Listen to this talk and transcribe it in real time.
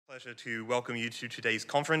Pleasure to welcome you to today's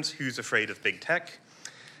conference, Who's Afraid of Big Tech?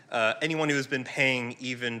 Anyone who has been paying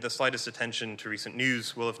even the slightest attention to recent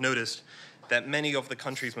news will have noticed that many of the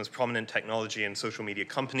country's most prominent technology and social media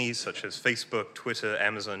companies, such as Facebook, Twitter,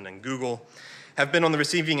 Amazon, and Google, have been on the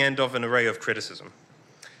receiving end of an array of criticism.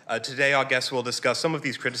 Today, our guests will discuss some of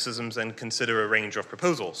these criticisms and consider a range of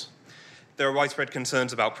proposals. There are widespread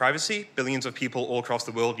concerns about privacy. Billions of people all across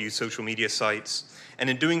the world use social media sites, and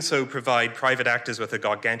in doing so provide private actors with a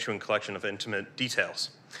gargantuan collection of intimate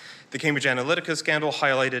details. The Cambridge Analytica scandal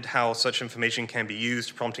highlighted how such information can be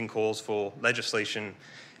used, prompting calls for legislation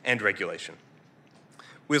and regulation.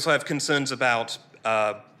 We also have concerns about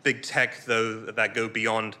big tech, though, that go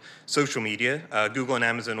beyond social media. Google and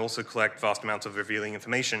Amazon also collect vast amounts of revealing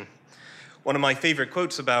information. One of my favorite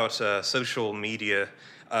quotes about social media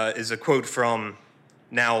is a quote from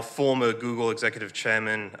now former Google executive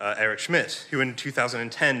chairman Eric Schmidt, who in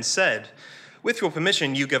 2010 said, "With your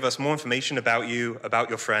permission, you give us more information about you, about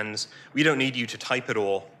your friends. We don't need you to type it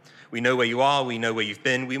all. We know where you are, we know where you've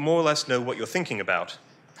been, we more or less know what you're thinking about."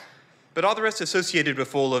 But are the risks associated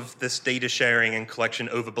with all of this data sharing and collection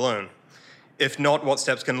overblown? If not, what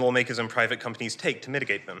steps can lawmakers and private companies take to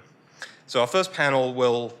mitigate them? So the first panel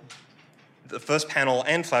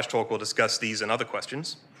and Flash Talk will discuss these and other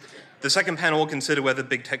questions. The second panel will consider whether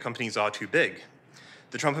big tech companies are too big.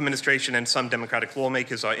 The Trump administration and some Democratic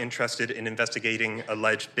lawmakers are interested in investigating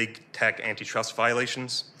alleged big tech antitrust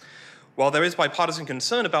violations. While there is bipartisan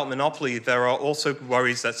concern about monopoly, there are also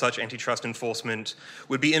worries that such antitrust enforcement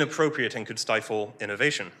would be inappropriate and could stifle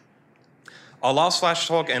innovation. Our last Flash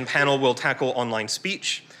Talk and panel will tackle online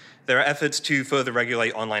speech. There are efforts to further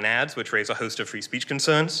regulate online ads, which raise a host of free speech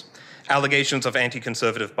concerns. Allegations of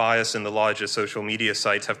anti-conservative bias in the larger social media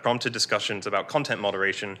sites have prompted discussions about content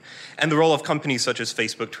moderation and the role of companies such as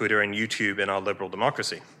Facebook, Twitter, and YouTube in our liberal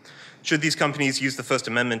democracy. Should these companies use the First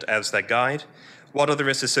Amendment as their guide? What are the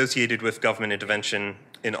risks associated with government intervention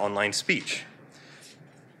in online speech?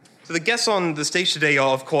 So the guests on the stage today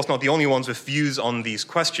are, of course, not the only ones with views on these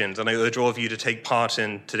questions, and I urge all of you to take part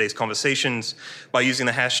in today's conversations by using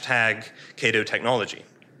the hashtag #CatoTechnology.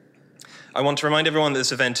 I want to remind everyone that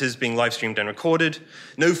this event is being live streamed and recorded.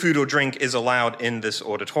 No food or drink is allowed in this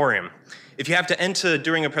auditorium. If you have to enter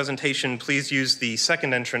during a presentation, please use the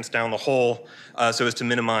second entrance down the hall so as to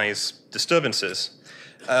minimize disturbances.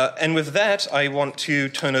 And with that, I want to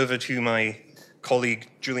turn over to my colleague,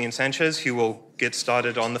 Julian Sanchez, who will get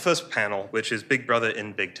started on the first panel, which is Big Brother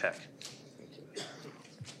in Big Tech.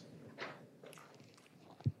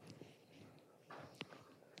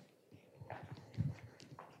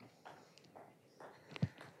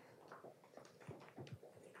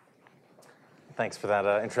 Thanks for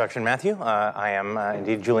that introduction, Matthew. I am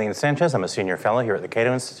indeed Julian Sanchez. I'm a senior fellow here at the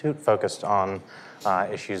Cato Institute, focused on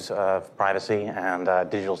issues of privacy and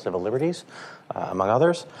digital civil liberties, among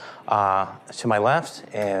others. To my left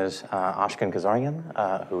is Ashkan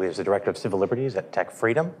Kazarian, who is the Director of Civil Liberties at Tech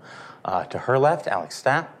Freedom. To her left, Alex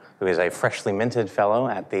Stapp, who is a freshly minted fellow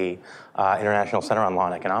at the International Center on Law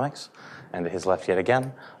and Economics. And to his left yet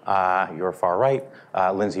again, your far right,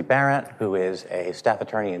 Lindsay Barrett, who is a staff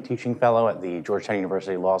attorney and teaching fellow at the Georgetown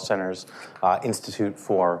University Law Center's Institute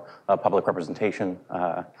for Public Representation,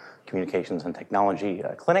 Communications and Technology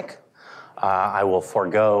Clinic. I will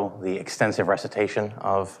forego the extensive recitation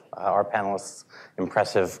of our panelists'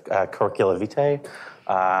 impressive curricula vitae,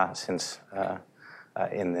 since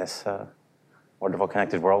in this wonderful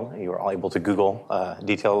connected world, you are all able to Google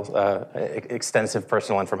detailed, extensive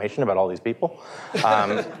personal information about all these people.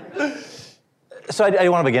 So I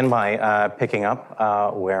want to begin by picking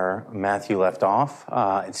up where Matthew left off.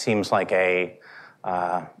 It seems like a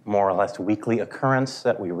more or less weekly occurrence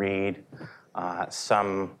that we read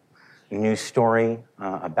some news story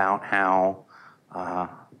about how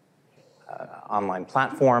online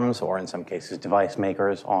platforms, or in some cases device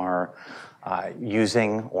makers, are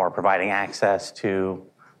using or providing access to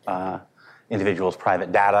individuals'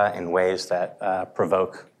 private data in ways that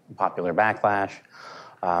provoke popular backlash.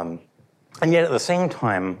 And yet at the same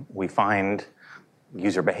time, we find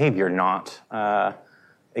user behavior not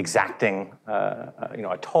exacting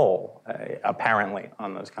a toll, apparently,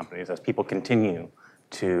 on those companies as people continue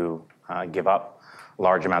to give up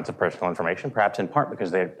large amounts of personal information, perhaps in part because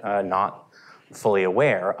they're not fully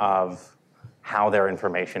aware of how their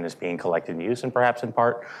information is being collected and used, and perhaps in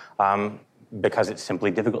part because it's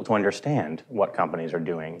simply difficult to understand what companies are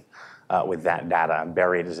doing with that data,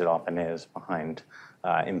 buried as it often is behind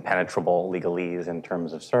impenetrable legalese in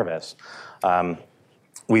terms of service.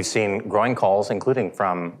 We've seen growing calls, including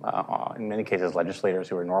from, in many cases, legislators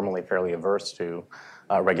who are normally fairly averse to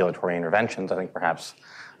regulatory interventions. I think perhaps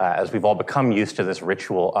as we've all become used to this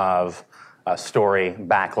ritual of story,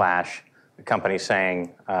 backlash, companies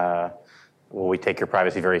saying, well, we take your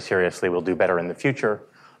privacy very seriously, we'll do better in the future.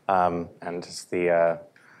 And it's the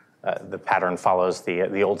pattern follows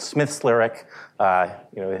the old Smiths lyric,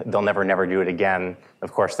 they'll never do it again.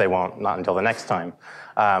 Of course they won't, not until the next time.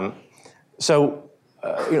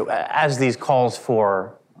 As these calls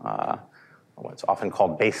for what's often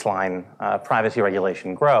called baseline privacy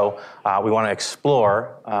regulation grow, we want to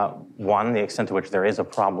explore, one, the extent to which there is a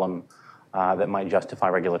problem that might justify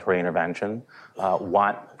regulatory intervention,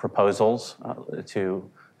 what proposals to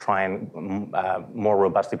try and more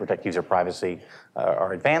robustly protect user privacy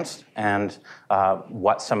are advanced, and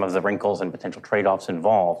what some of the wrinkles and potential trade-offs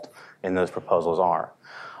involved in those proposals are.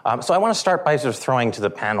 So I want to start by just throwing to the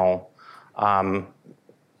panel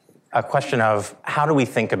a question of how do we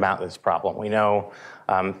think about this problem? We know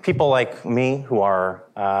people like me who are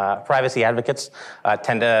privacy advocates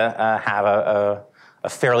tend to have a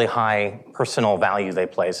fairly high personal value they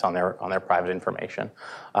place on their private information.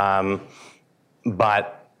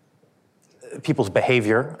 But people's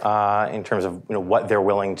behavior in terms of what they're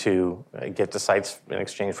willing to give to sites in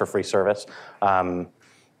exchange for free service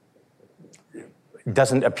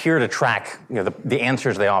doesn't appear to track the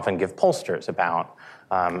answers they often give pollsters about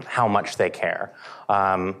how much they care.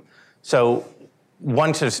 So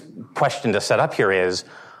one question to set up here is,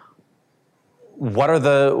 what are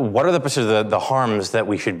the harms that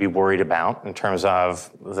we should be worried about in terms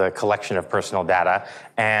of the collection of personal data,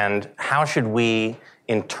 and how should we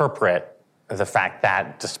interpret the fact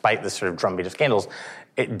that despite this sort of drumbeat of scandals,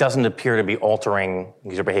 it doesn't appear to be altering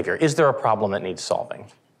user behavior? Is there a problem that needs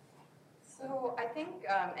solving? So I think,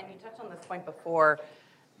 and you touched on this point before,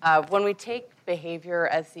 when we take behavior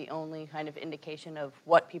as the only kind of indication of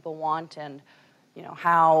what people want and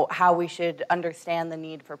how we should understand the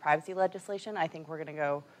need for privacy legislation, I think we're going to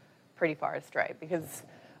go pretty far astray. Because,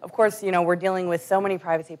 of course, we're dealing with so many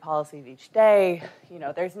privacy policies each day.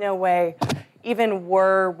 There's no way, even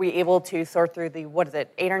were we able to sort through the,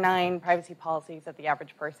 8 or 9 privacy policies that the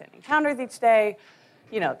average person encounters each day,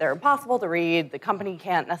 they're impossible to read. The company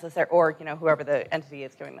can't necessarily, or whoever the entity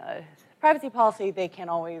is doing the privacy policy, they can't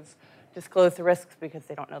always disclose the risks because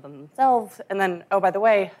they don't know them themselves. And then, oh, by the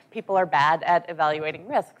way, people are bad at evaluating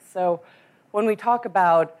risks. So when we talk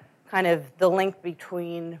about kind of the link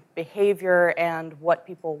between behavior and what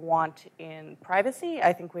people want in privacy,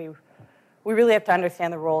 I think we really have to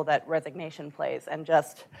understand the role that resignation plays, and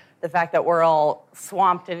just the fact that we're all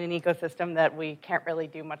swamped in an ecosystem that we can't really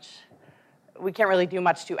do much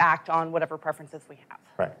to act on whatever preferences we have.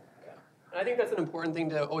 Right. And I think that's an important thing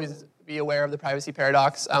to always be aware of, the privacy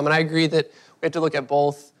paradox. And I agree that we have to look at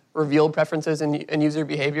both revealed preferences and user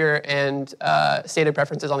behavior and stated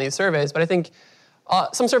preferences on these surveys. But I think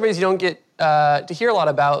some surveys you don't get to hear a lot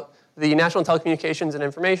about. The National Telecommunications and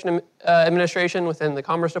Information Administration within the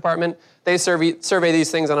Commerce Department, they survey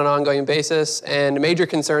these things on an ongoing basis, and major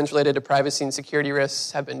concerns related to privacy and security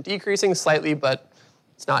risks have been decreasing slightly, but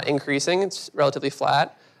it's not increasing. It's relatively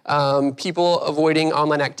flat. People avoiding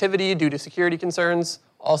online activity due to security concerns,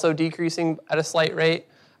 also decreasing at a slight rate.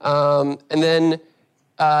 And then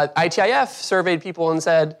ITIF surveyed people and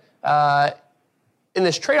said, in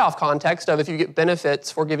this trade-off context of if you get benefits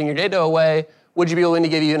for giving your data away, would you be willing to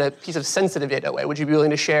give even a piece of sensitive data away? Would you be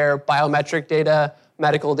willing to share biometric data,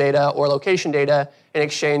 medical data, or location data in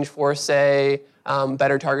exchange for, say,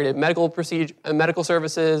 better targeted medical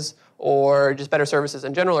services, or just better services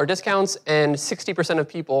in general, or discounts? And 60% of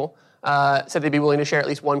people said they'd be willing to share at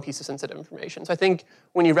least one piece of sensitive information. So I think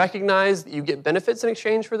when you recognize that you get benefits in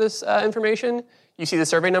exchange for this information, you see the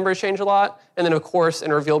survey numbers change a lot. And then, of course,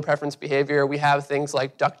 in revealed preference behavior, we have things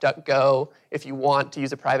like DuckDuckGo, if you want to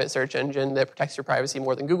use a private search engine that protects your privacy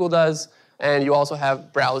more than Google does. And you also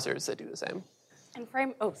have browsers that do the same. And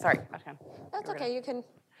sorry. That's okay, you can.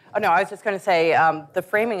 Oh, no, I was just going to say the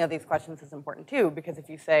framing of these questions is important, too, because if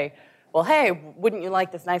you say, well, hey, wouldn't you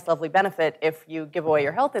like this nice, lovely benefit if you give away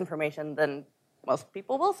your health information, then most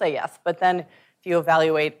people will say yes. But then if you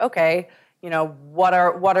evaluate, okay, what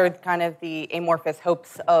are kind of the amorphous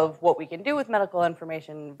hopes of what we can do with medical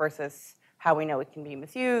information versus how we know it can be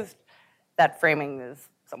misused, that framing is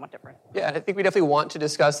somewhat different. Yeah, I think we definitely want to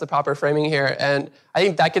discuss the proper framing here. And I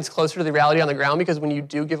think that gets closer to the reality on the ground, because when you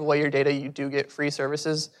do give away your data, you do get free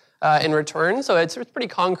services in return. So it's pretty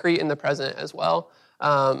concrete in the present as well,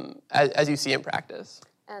 as you see in practice.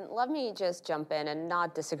 And let me just jump in and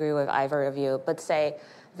not disagree with either of you, but say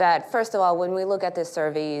that, first of all, when we look at these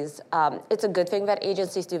surveys, it's a good thing that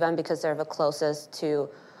agencies do them because they're the closest to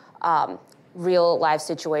real life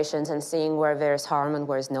situations and seeing where there's harm and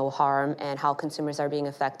where there's no harm and how consumers are being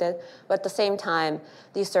affected. But at the same time,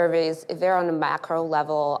 these surveys, if they're on a macro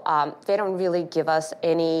level, they don't really give us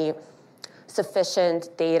any sufficient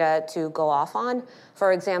data to go off on.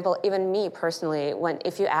 For example, even me personally,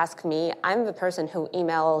 if you ask me, I'm the person who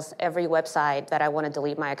emails every website that I want to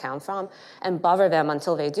delete my account from and bother them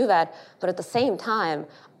until they do that. But at the same time,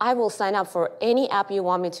 I will sign up for any app you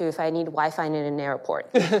want me to if I need Wi-Fi in an airport.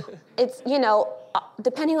 It's,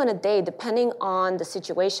 depending on the day, depending on the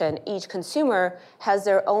situation, each consumer has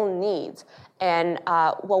their own needs. And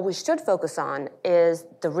what we should focus on is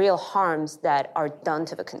the real harms that are done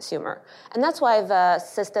to the consumer. And that's why the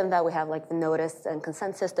system that we have, like the notice and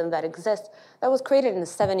consent system that exists, that was created in the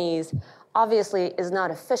 70s, obviously is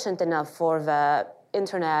not efficient enough for the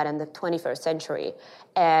internet and the 21st century.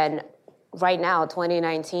 And right now,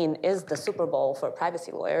 2019 is the Super Bowl for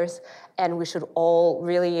privacy lawyers, and we should all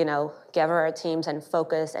really, gather our teams and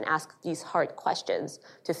focus and ask these hard questions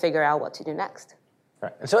to figure out what to do next.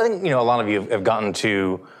 Right. And so I think, a lot of you have gotten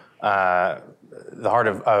to the heart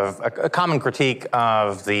of a common critique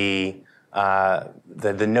of the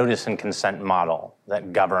notice and consent model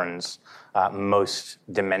that governs most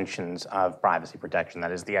dimensions of privacy protection.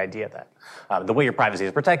 That is the idea that the way your privacy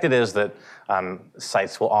is protected is that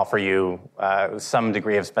sites will offer you some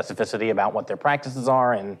degree of specificity about what their practices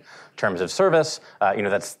are in terms of service.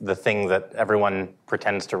 That's the thing that everyone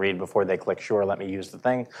pretends to read before they click, sure, let me use the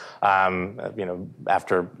thing.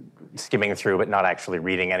 After skimming through but not actually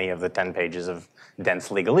reading any of the 10 pages of dense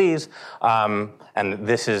legalese. And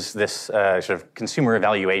this sort of consumer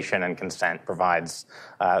evaluation and consent provides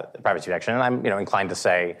privacy protection. And I'm inclined to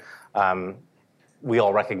say we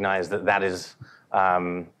all recognize that is,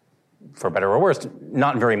 for better or worse,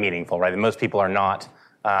 not very meaningful, right? And most people are not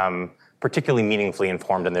particularly meaningfully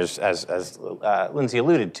informed. And there's, as Lindsay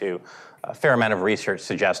alluded to, a fair amount of research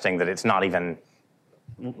suggesting that it's not even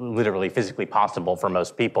literally physically possible for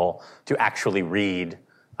most people to actually read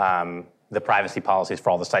the privacy policies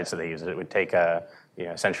for all the sites that they use. It would take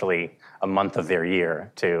essentially a month of their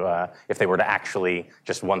year to, if they were to actually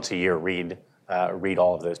just once a year read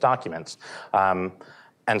all of those documents. And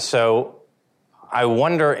so I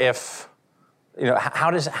wonder if,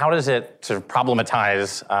 how does it sort of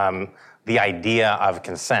problematize the idea of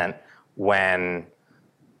consent when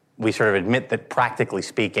we sort of admit that practically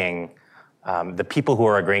speaking, the people who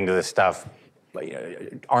are agreeing to this stuff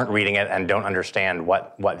aren't reading it and don't understand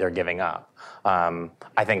what they're giving up.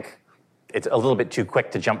 I think it's a little bit too quick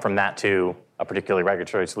to jump from that to a particular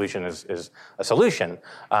regulatory solution is a solution.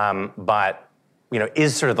 But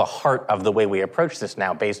is sort of the heart of the way we approach this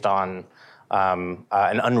now based on an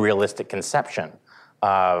unrealistic conception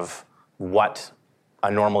of what a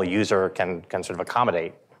normal user can sort of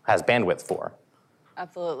accommodate, has bandwidth for.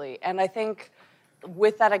 Absolutely. And I think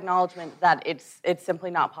with that acknowledgement that it's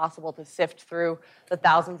simply not possible to sift through the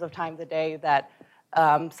thousands of times a day that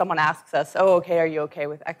someone asks us, oh, okay, are you okay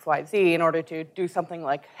with X, Y, Z, in order to do something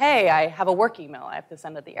like, hey, I have a work email I have to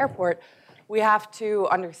send at the airport, we have to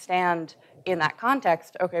understand in that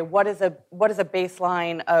context, okay, what is a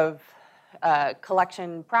baseline of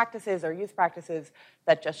collection practices or use practices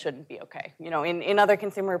that just shouldn't be okay. In other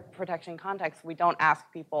consumer protection contexts, we don't ask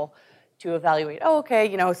people to evaluate,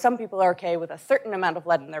 some people are okay with a certain amount of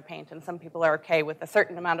lead in their paint and some people are okay with a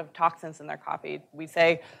certain amount of toxins in their coffee. We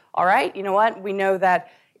say, all right, you know what? We know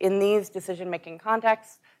that in these decision-making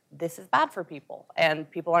contexts, this is bad for people and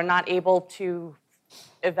people are not able to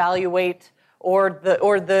evaluate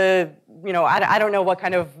I don't know what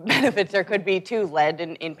kind of benefits there could be to lead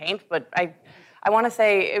in paint, but I want to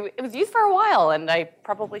say it was used for a while, and I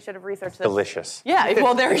probably should have researched this. Delicious. Yeah,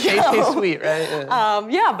 well, there you go. Tasty sweet, right?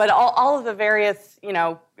 Yeah, but all of the various,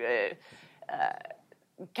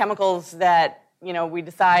 chemicals that, we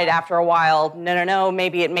decide after a while, no,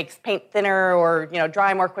 maybe it makes paint thinner or,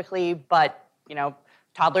 dry more quickly, but,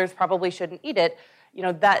 toddlers probably shouldn't eat it.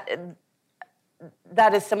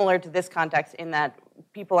 That is similar to this context in that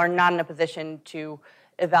people are not in a position to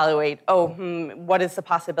evaluate, what is the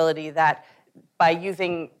possibility that by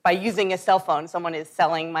using a cell phone, someone is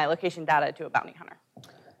selling my location data to a bounty hunter.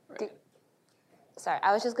 Sorry,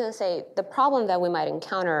 I was just going to say, the problem that we might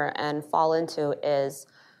encounter and fall into is,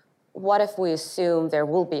 what if we assume there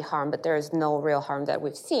will be harm, but there is no real harm that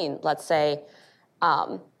we've seen? Let's say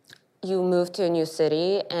you move to a new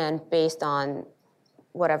city, and based on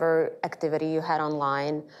whatever activity you had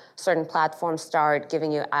online. Certain platforms start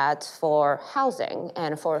giving you ads for housing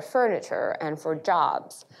and for furniture and for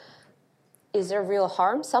jobs. Is there real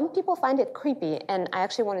harm? Some people find it creepy, and I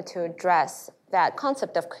actually wanted to address that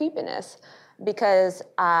concept of creepiness because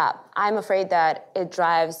I'm afraid that it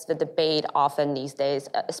drives the debate often these days,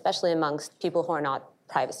 especially amongst people who are not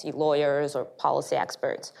privacy lawyers or policy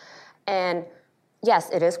experts. And yes,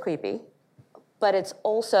 it is creepy, but it's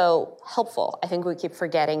also helpful. I think we keep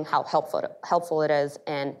forgetting how helpful it is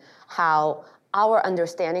and how our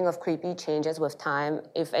understanding of creepy changes with time.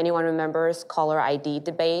 If anyone remembers caller ID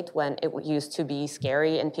debate when it used to be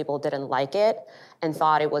scary and people didn't like it and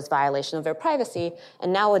thought it was violation of their privacy,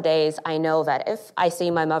 and nowadays I know that if I see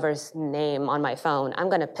my mother's name on my phone, I'm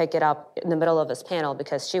gonna pick it up in the middle of this panel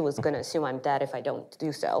because she was gonna assume I'm dead if I don't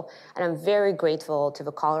do so. And I'm very grateful to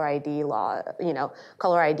the caller ID law,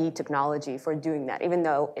 caller ID technology for doing that, even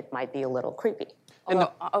though it might be a little creepy. And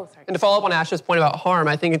to follow up on Ash's point about harm,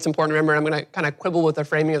 I think it's important to remember, and I'm going to kind of quibble with the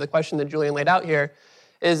framing of the question that Julian laid out here,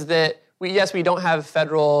 is that we don't have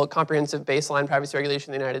federal comprehensive baseline privacy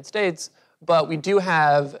regulation in the United States, but we do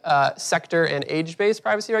have sector and age-based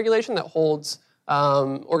privacy regulation that holds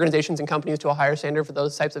organizations and companies to a higher standard for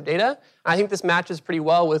those types of data. And I think this matches pretty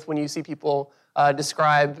well with when you see people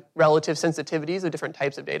describe relative sensitivities of different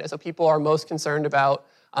types of data. So people are most concerned about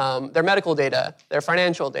their medical data, their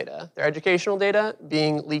financial data, their educational data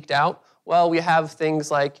being leaked out. Well, we have things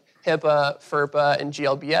like HIPAA, FERPA, and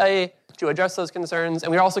GLBA to address those concerns.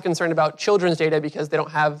 And we're also concerned about children's data because they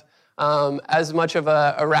don't have as much of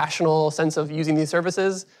a rational sense of using these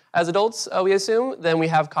services as adults, we assume. Then we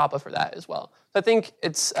have COPPA for that as well. So I think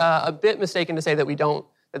it's a bit mistaken to say that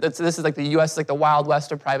this is like the US is like the Wild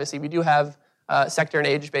West of privacy. We do have sector and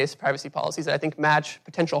age-based privacy policies that I think match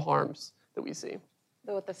potential harms that we see.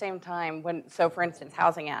 Though at the same time, for instance,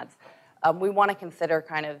 housing ads, we want to consider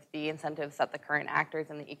kind of the incentives that the current actors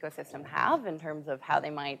in the ecosystem have in terms of how they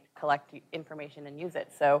might collect information and use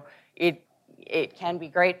it. So it can be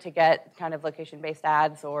great to get kind of location-based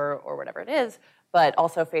ads or whatever it is, but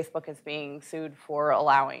also Facebook is being sued for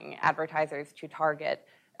allowing advertisers to target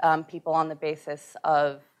people on the basis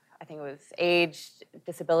of, I think it was age,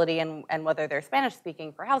 disability, and whether they're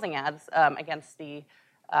Spanish-speaking for housing ads against the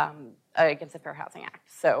Fair Housing Act.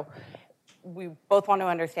 So we both want to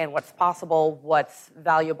understand what's possible, what's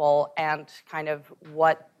valuable, and kind of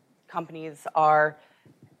what companies are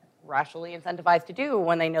rationally incentivized to do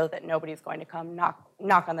when they know that nobody's going to come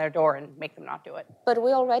knock on their door and make them not do it. But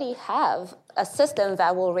we already have a system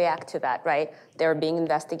that will react to that, right? They're being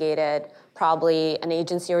investigated. Probably an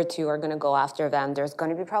agency or two are going to go after them. There's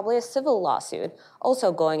going to be probably a civil lawsuit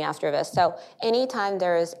also going after this. So anytime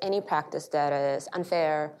there is any practice that is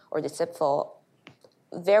unfair or deceitful,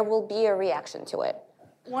 there will be a reaction to it.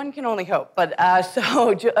 One can only hope. But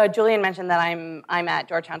Julian mentioned that I'm at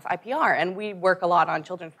Georgetown's IPR, and we work a lot on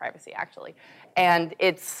children's privacy, actually. And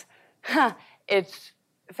it's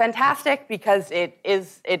fantastic because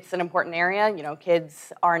it's an important area.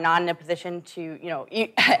 Kids are not in a position to,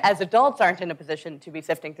 as adults aren't in a position to be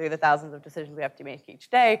sifting through the thousands of decisions we have to make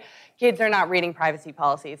each day. Kids are not reading privacy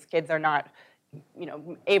policies. Kids are not,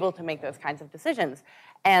 able to make those kinds of decisions.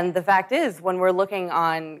 And the fact is, when we're looking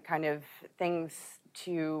on kind of things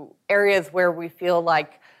to areas where we feel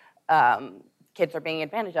like kids are being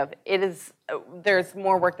advantaged of, there's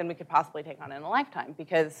more work than we could possibly take on in a lifetime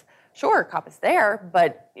because, sure, COPPA's there,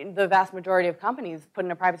 but the vast majority of companies put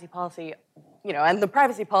in a privacy policy, and the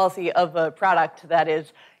privacy policy of a product that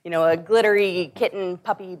is, a glittery kitten,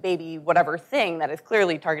 puppy, baby, whatever thing that is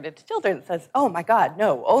clearly targeted to children says, oh my God,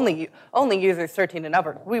 no, only users 13 and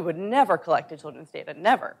over. We would never collect children's data,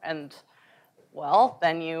 never. And, well,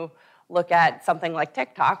 then you look at something like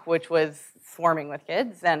TikTok, which was swarming with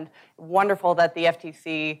kids, and wonderful that the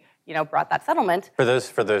FTC, brought that settlement. For those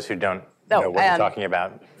who don't know what you're talking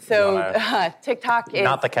about. So TikTok is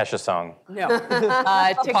not the Kesha song. No,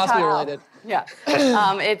 TikTok, possibly related. Yeah,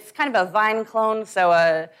 it's kind of a Vine clone,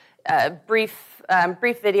 so brief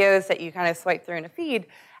videos that you kind of swipe through in a feed,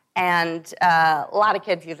 and a lot of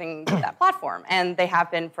kids using that platform, and they have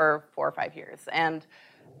been for 4 or 5 years. And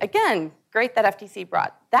again, great that FTC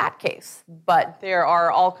brought that case, but there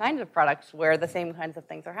are all kinds of products where the same kinds of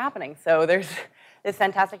things are happening. So there's this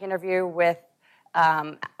fantastic interview with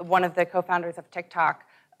one of the co-founders of TikTok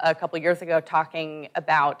a couple years ago talking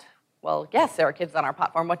about, well, yes, there are kids on our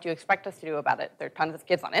platform. What do you expect us to do about it? There are tons of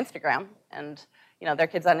kids on Instagram, and there are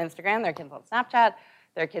kids on Instagram, there are kids on Snapchat,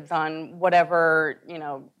 there are kids on whatever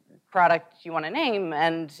product you want to name,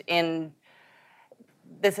 and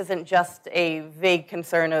this isn't just a vague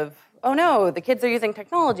concern of, oh no, the kids are using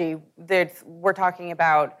technology. We're talking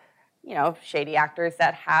about shady actors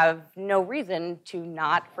that have no reason to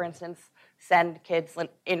not, for instance, send kids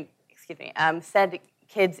send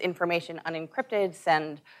kids information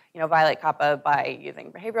unencrypted, violate COPPA by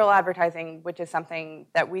using behavioral advertising, which is something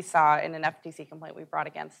that we saw in an FTC complaint we brought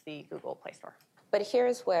against the Google Play Store. But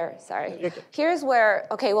here's where,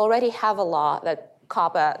 okay, we already have a law that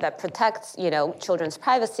COPPA that protects, children's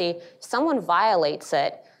privacy. If someone violates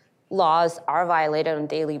it, laws are violated on a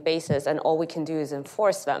daily basis, and all we can do is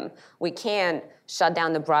enforce them. We can't shut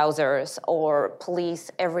down the browsers or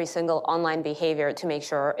police every single online behavior to make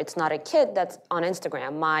sure it's not a kid that's on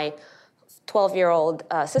Instagram. My 12-year-old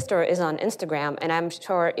sister is on Instagram, and I'm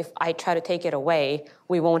sure if I try to take it away,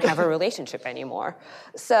 we won't have a relationship anymore.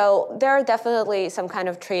 So there are definitely some kind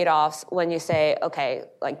of trade-offs when you say, okay,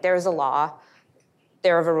 like there's a law,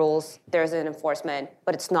 there are the rules, there's an enforcement,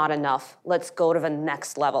 but it's not enough. Let's go to the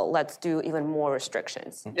next level. Let's do even more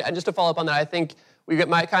restrictions. Yeah, and just to follow up on that, I think we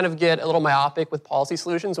might kind of get a little myopic with policy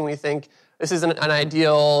solutions when we think this is an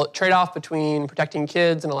ideal trade-off between protecting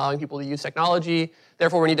kids and allowing people to use technology.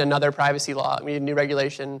 Therefore, we need another privacy law. We need new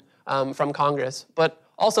regulation from Congress. But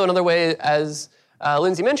also another way, as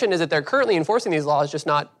Lindsay mentioned, is that they're currently enforcing these laws, just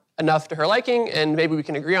not enough to her liking, and maybe we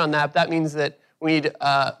can agree on that. But that means that we need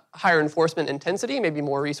higher enforcement intensity, maybe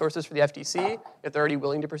more resources for the FTC if they're already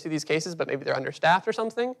willing to pursue these cases, but maybe they're understaffed or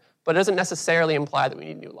something. But it doesn't necessarily imply that we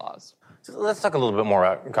need new laws. So let's talk a little bit more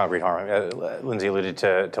about concrete harm. Lindsay alluded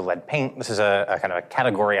to lead paint. This is a kind of a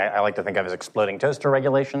category I like to think of as exploding toaster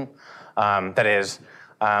regulation. That is,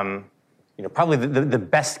 probably the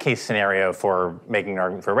best case scenario for making an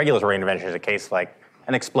argument for regulatory intervention is a case like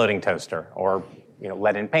an exploding toaster or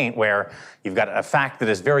lead in paint, where you've got a fact that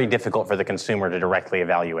is very difficult for the consumer to directly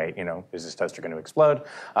evaluate. Is this toaster going to explode?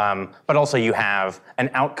 But also you have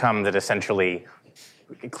an outcome that essentially,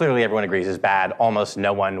 clearly everyone agrees is bad. Almost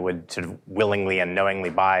no one would sort of willingly and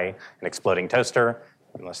knowingly buy an exploding toaster,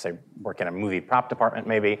 unless they work in a movie prop department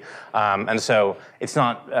maybe. And so it's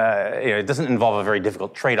not, it doesn't involve a very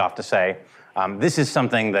difficult trade-off to say, this is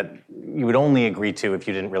something that you would only agree to if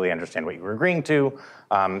you didn't really understand what you were agreeing to.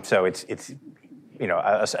 So it's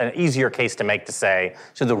an easier case to make to say,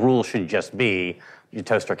 so the rule should just be your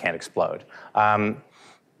toaster can't explode.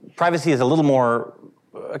 Privacy is a little more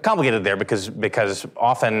complicated there because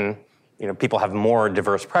often people have more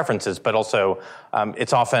diverse preferences, but also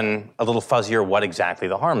it's often a little fuzzier what exactly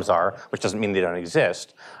the harms are, which doesn't mean they don't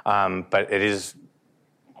exist, but it is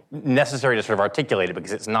necessary to sort of articulate it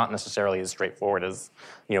because it's not necessarily as straightforward as,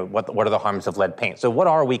 what are the harms of lead paint. So what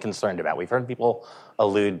are we concerned about? We've heard people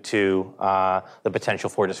allude to the potential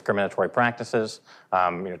for discriminatory practices,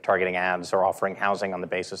 targeting ads or offering housing on the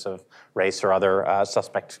basis of race or other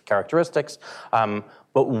suspect characteristics.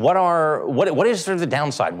 But what is sort of the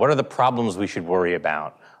downside? What are the problems we should worry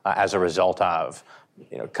about as a result of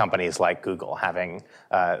companies like Google having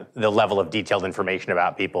the level of detailed information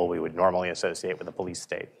about people we would normally associate with a police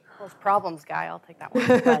state? Those problems, Guy, I'll take that one.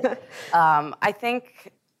 But I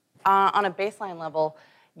think on a baseline level,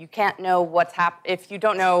 you can't know what's happening. If you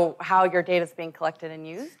don't know how your data is being collected and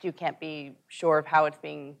used, you can't be sure of how it's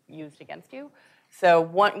being used against you. So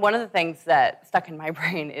one of the things that stuck in my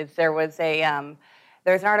brain is there's an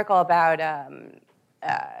article about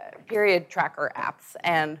period tracker apps,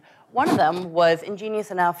 and one of them was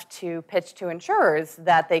ingenious enough to pitch to insurers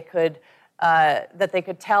that they could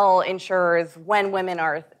tell insurers when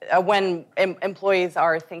employees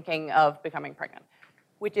are thinking of becoming pregnant,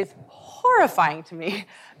 which is horrifying to me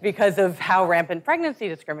because of how rampant pregnancy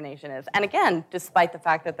discrimination is. And again, despite the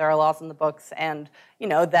fact that there are laws in the books, and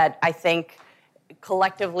that I think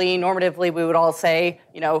collectively, normatively, we would all say,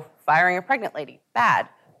 firing a pregnant lady, bad,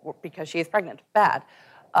 because she is pregnant, bad.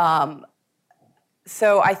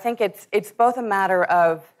 So I think it's both a matter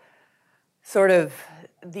of sort of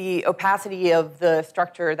the opacity of the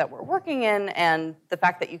structure that we're working in, and the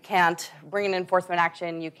fact that you can't bring an enforcement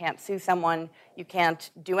action, you can't sue someone, you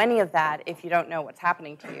can't do any of that if you don't know what's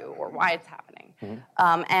happening to you or why it's happening.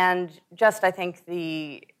 Mm-hmm. And just I think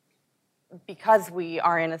because we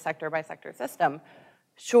are in a sector by sector system,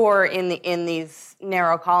 sure, in these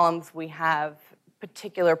narrow columns we have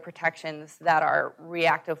particular protections that are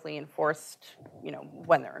reactively enforced,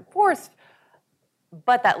 when they're enforced,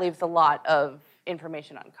 but that leaves a lot of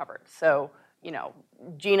information uncovered. So,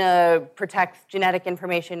 GINA protects genetic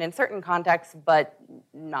information in certain contexts, but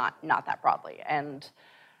not that broadly. And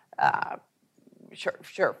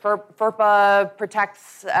FERPA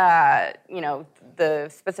protects, the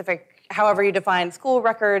specific, however you define school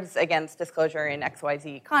records against disclosure in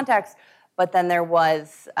XYZ context. But then there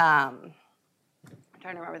was, I'm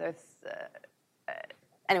trying to remember, there's,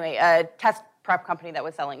 prep company that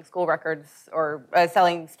was selling school records or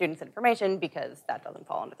selling students information, because that doesn't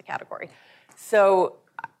fall under the category. So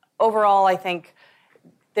overall, I think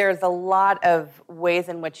there's a lot of ways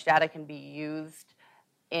in which data can be used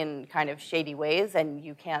in kind of shady ways, and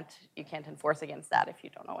you can't enforce against that if you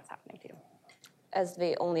don't know what's happening to you. As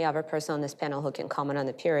the only other person on this panel who can comment on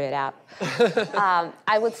the Period app,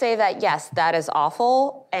 I would say that yes, that is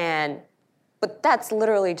awful, but that's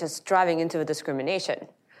literally just driving into a discrimination.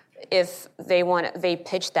 If they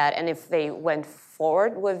pitched that, and if they went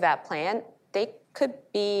forward with that plan, they could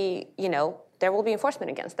be, there will be enforcement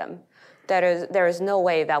against them. There is no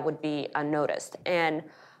way that would be unnoticed. And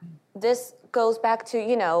this goes back to,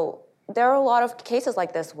 there are a lot of cases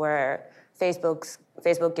like this where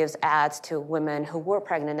Facebook gives ads to women who were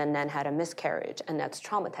pregnant and then had a miscarriage, and that's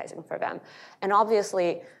traumatizing for them. And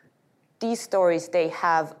obviously, these stories, they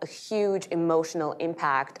have a huge emotional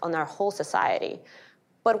impact on our whole society.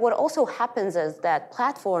 But what also happens is that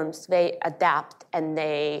platforms, they adapt and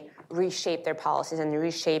they reshape their policies and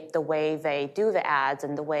reshape the way they do the ads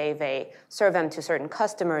and the way they serve them to certain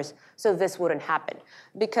customers, so this wouldn't happen.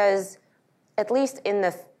 Because at least in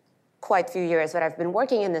the quite few years that I've been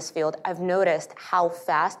working in this field, I've noticed how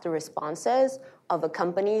fast the response is of the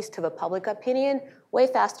companies to the public opinion, way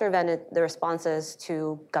faster than the responses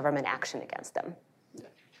to government action against them.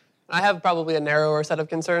 I have probably a narrower set of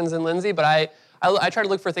concerns than Lindsay, but I try to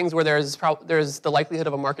look for things where there's the likelihood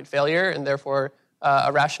of a market failure and therefore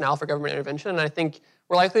a rationale for government intervention. And I think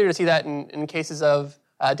we're likely to see that in cases of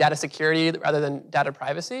data security rather than data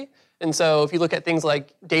privacy. And so if you look at things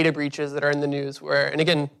like data breaches that are in the news and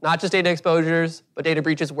again, not just data exposures, but data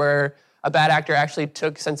breaches where a bad actor actually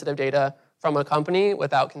took sensitive data from a company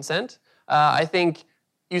without consent, I think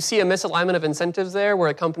you see a misalignment of incentives there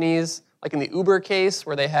where companies, like in the Uber case,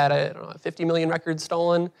 where they had 50 million records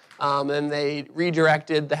stolen, and they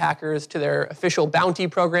redirected the hackers to their official bounty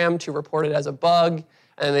program to report it as a bug,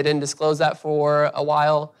 and they didn't disclose that for a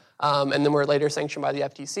while, and then were later sanctioned by the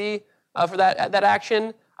FTC for that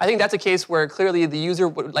action. I think that's a case where clearly the user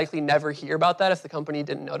would likely never hear about that if the company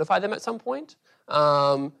didn't notify them at some point,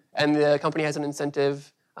 and the company has an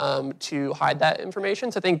incentive to hide that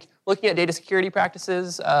information. So I think looking at data security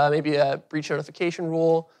practices, maybe a breach notification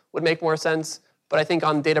rule would make more sense. But I think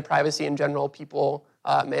on data privacy in general, people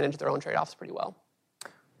manage their own trade-offs pretty well.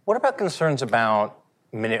 What about concerns about,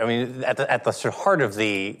 at the sort of heart of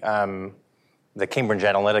the Cambridge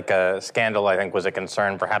Analytica scandal, I think was a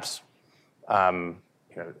concern, perhaps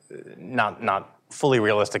not fully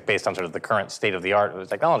realistic based on sort of the current state of the art of the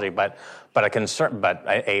technology, but a concern, but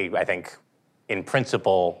I think in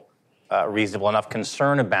principle reasonable enough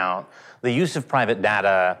concern about the use of private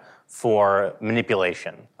data for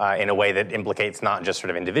manipulation in a way that implicates not just sort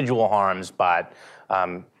of individual harms, but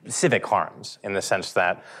civic harms, in the sense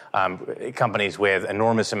that companies with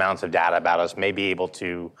enormous amounts of data about us may be able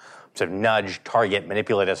to sort of nudge, target,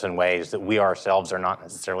 manipulate us in ways that we ourselves are not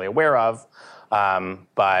necessarily aware of,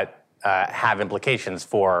 but have implications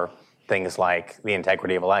for things like the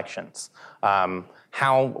integrity of elections.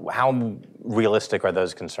 How realistic are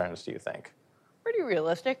those concerns, do you think? Pretty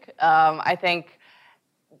realistic. I think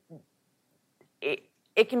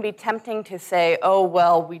it can be tempting to say, oh,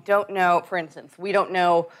 well, we don't know, for instance, we don't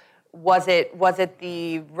know, was it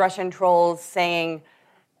the Russian trolls saying,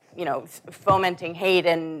 fomenting hate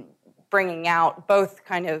and bringing out both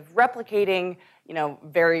kind of replicating,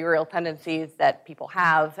 very real tendencies that people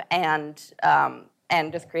have and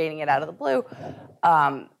just creating it out of the blue,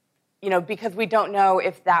 because we don't know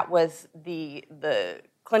if that was the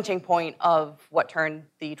clinching point of what turned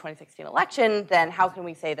the 2016 election, then how can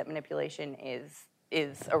we say that manipulation is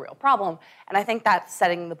a real problem? And I think that's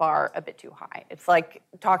setting the bar a bit too high. It's like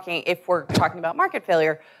if we're talking about market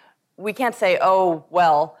failure, we can't say, oh,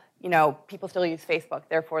 well, people still use Facebook,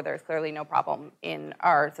 therefore there's clearly no problem in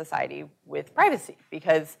our society with privacy,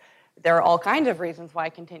 because there are all kinds of reasons why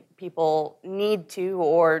people need to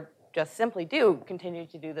or just simply do continue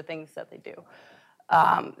to do the things that they do.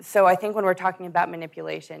 So I think when we're talking about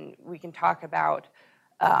manipulation, we can talk about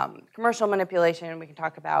commercial manipulation, we can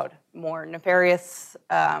talk about more nefarious,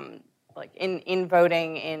 like in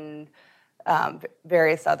voting, in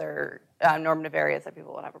various other normative areas that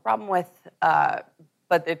people would have a problem with,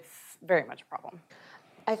 but it's very much a problem.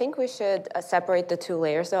 I think we should separate the two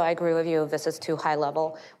layers, though. I agree with you, this is too high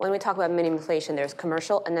level. When we talk about manipulation, there's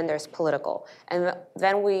commercial and then there's political. And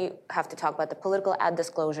then we have to talk about the political ad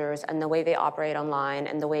disclosures and the way they operate online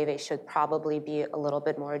and the way they should probably be a little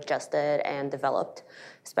bit more adjusted and developed,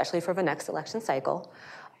 especially for the next election cycle.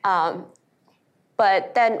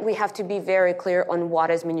 But then we have to be very clear on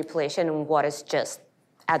what is manipulation and what is just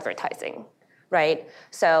advertising. right?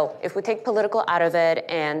 So if we take political out of it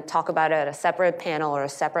and talk about it at a separate panel or a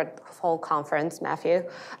separate whole conference, Matthew,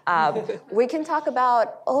 we can talk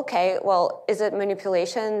about, okay, well, is it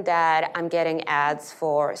manipulation that I'm getting ads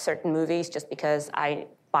for certain movies just because I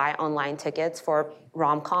buy online tickets for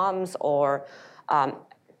rom-coms or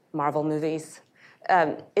Marvel movies?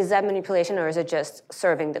 Is that manipulation, or is it just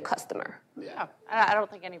serving the customer? Yeah, I don't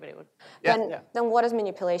think anybody would. Then what is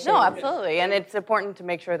manipulation? No, absolutely, and it's important to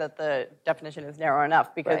make sure that the definition is narrow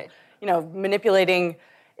enough because manipulating.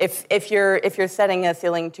 If you're setting a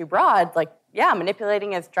ceiling too broad, like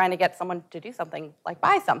manipulating is trying to get someone to do something, like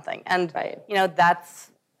buy something, and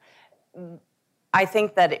that's. I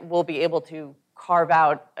think that we'll be able to carve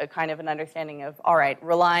out a kind of an understanding of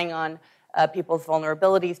relying on people's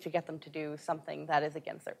vulnerabilities to get them to do something that is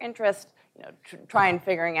against their interest. Try and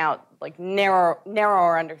figuring out like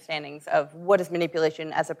narrower understandings of what is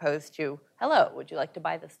manipulation as opposed to, hello, would you like to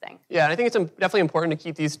buy this thing? Yeah, and I think it's definitely important to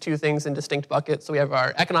keep these two things in distinct buckets. So we have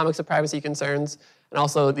our economics of privacy concerns and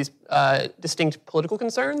also these distinct political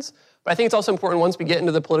concerns. But I think it's also important once we get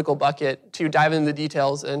into the political bucket to dive into the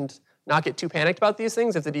details and not get too panicked about these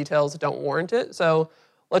things if the details don't warrant it. So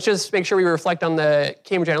let's just make sure we reflect on the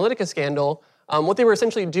Cambridge Analytica scandal. What they were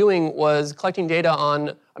essentially doing was collecting data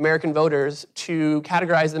on American voters to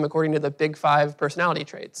categorize them according to the big 5 personality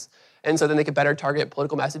traits. And so then they could better target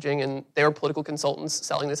political messaging, and they were political consultants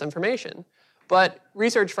selling this information. But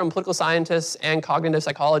research from political scientists and cognitive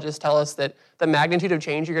psychologists tell us that the magnitude of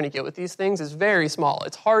change you're going to get with these things is very small.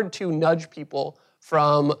 It's hard to nudge people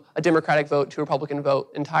from a Democratic vote to a Republican vote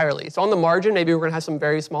entirely. So on the margin, maybe we're going to have some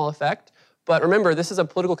very small effect. But remember, this is a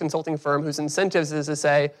political consulting firm whose incentives is to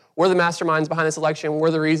say, we're the masterminds behind this election, we're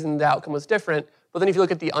the reason the outcome was different. But then if you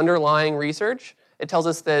look at the underlying research, it tells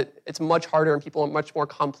us that it's much harder and people are much more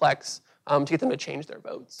complex to get them to change their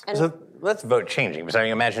votes. So that's vote changing. Because I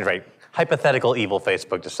mean, imagine, right, hypothetical evil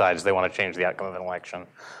Facebook decides they want to change the outcome of an election.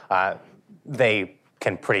 They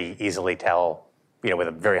can pretty easily tell, with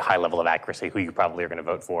a very high level of accuracy who you probably are going to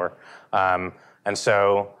vote for. And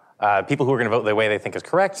so people who are going to vote the way they think is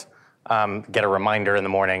correct get a reminder in the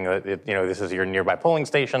morning that this is your nearby polling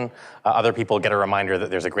station. Other people get a reminder that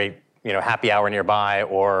there's a great happy hour nearby,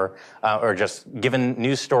 or just given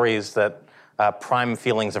news stories that prime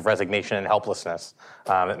feelings of resignation and helplessness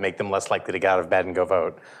that make them less likely to get out of bed and go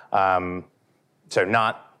vote. So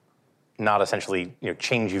not essentially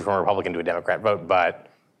change you from a Republican to a Democrat vote, but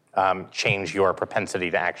change your propensity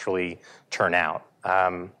to actually turn out.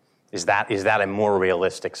 Is that a more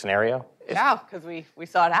realistic scenario? Yeah, because we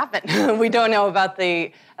saw it happen. We don't know about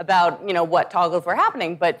what toggles were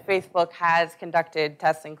happening, but Facebook has conducted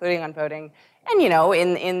tests, including on voting, and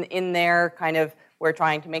in their kind of, we're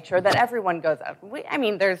trying to make sure that everyone goes out.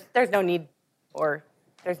 There's no need, or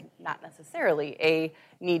there's not necessarily a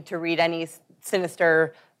need to read any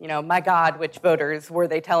sinister, my God, which voters were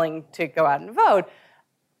they telling to go out and vote?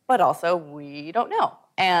 But also, we don't know.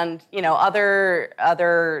 And other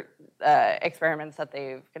experiments that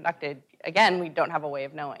they've conducted, again, we don't have a way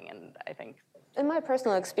of knowing. And I think, in my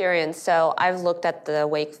personal experience, so I've looked at the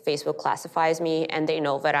way Facebook classifies me, and they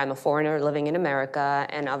know that I'm a foreigner living in America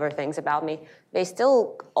and other things about me. They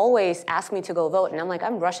still always ask me to go vote, and I'm like,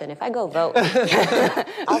 I'm Russian. If I go vote,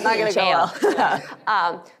 I'm not going to jail.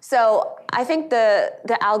 So I think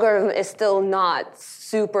the algorithm is still not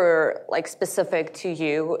super specific to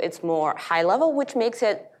you. It's more high level, which makes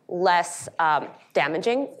it less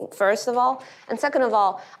damaging, first of all. And second of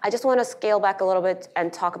all, I just want to scale back a little bit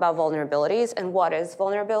and talk about vulnerabilities and what is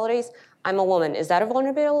vulnerabilities. I'm a woman. Is that a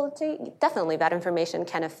vulnerability? Definitely, that information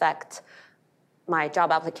can affect my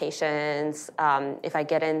job applications, if I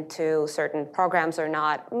get into certain programs or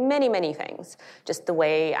not, many, many things. Just the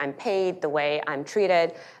way I'm paid, the way I'm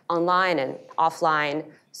treated online and offline.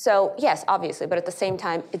 So yes, obviously, but at the same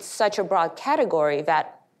time, it's such a broad category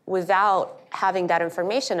that without having that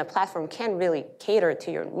information, a platform can't really cater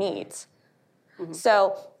to your needs. Mm-hmm.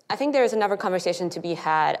 So I think there's another conversation to be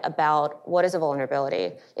had about what is a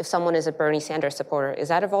vulnerability. If someone is a Bernie Sanders supporter, is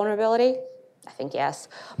that a vulnerability? I think yes.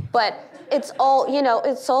 But it's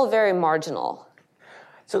all very marginal.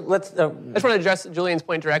 So let's. I just want to address Julian's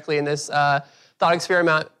point directly in this thought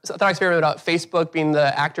experiment about Facebook being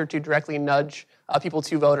the actor to directly nudge people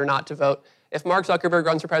to vote or not to vote. If Mark Zuckerberg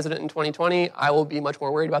runs for president in 2020, I will be much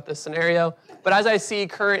more worried about this scenario. But as I see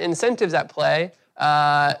current incentives at play,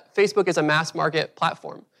 Facebook is a mass market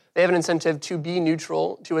platform. They have an incentive to be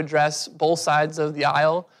neutral, to address both sides of the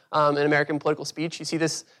aisle in American political speech. You see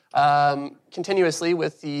this continuously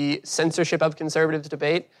with the censorship of conservatives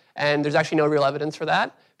debate, and there's actually no real evidence for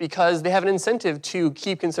that because they have an incentive to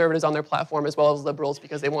keep conservatives on their platform as well as liberals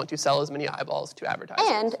because they want to sell as many eyeballs to advertisers.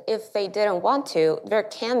 And if they didn't want to, there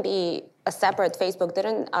can be a separate Facebook.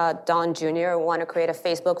 Didn't Don Jr. want to create a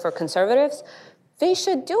Facebook for conservatives? They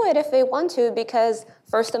should do it if they want to because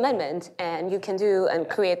First Amendment, and you can do and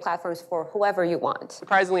create platforms for whoever you want.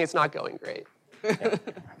 Surprisingly, it's not going great. Yeah,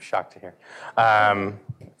 I'm shocked to hear.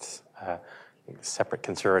 Separate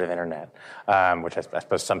conservative internet, which I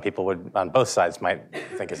suppose some people would, on both sides, might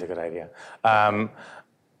think is a good idea.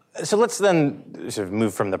 So let's then sort of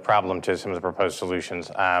move from the problem to some of the proposed solutions,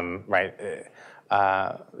 right?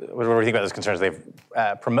 What do we think about those concerns? They've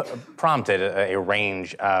prompted a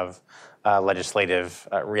range of legislative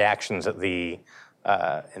reactions at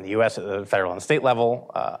in the U.S. at the federal and state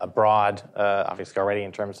level, abroad, obviously already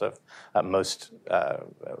in terms of most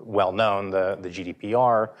well-known, the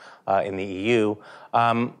GDPR in the EU.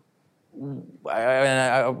 I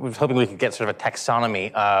was hoping we could get sort of a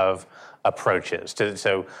taxonomy of approaches.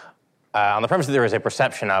 So on the premise that there is a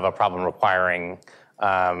perception of a problem requiring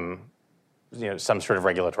some sort of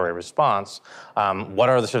regulatory response, what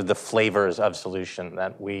are the sort of the flavors of solution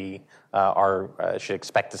that we should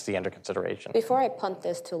expect to see under consideration? Before I punt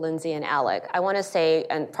this to Lindsay and Alec, I want to say,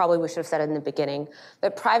 and probably we should have said it in the beginning,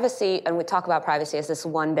 that privacy, and we talk about privacy as this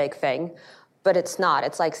one big thing, but it's not.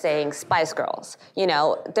 It's like saying Spice Girls.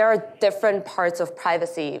 There are different parts of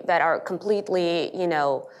privacy that are completely,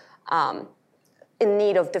 in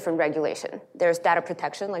need of different regulation. There's data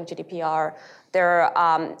protection, like GDPR. There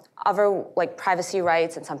are other privacy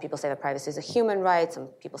rights, and some people say that privacy is a human right. Some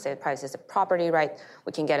people say that privacy is a property right.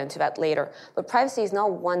 We can get into that later. But privacy is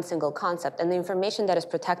not one single concept, and the information that is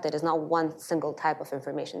protected is not one single type of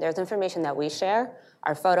information. There's information that we share,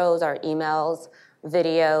 our photos, our emails,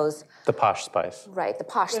 videos. The posh spice. Right, the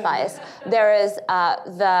posh spice. There is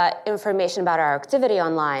the information about our activity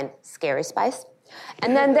online, scary spice.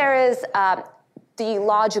 And then there is the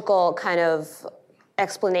logical kind of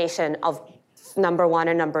explanation of number one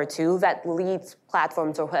and number two that leads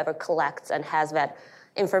platforms or whoever collects and has that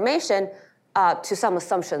information to some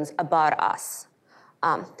assumptions about us.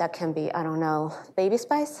 That can be, I don't know, baby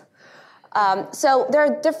spice? So there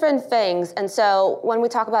are different things. And so when we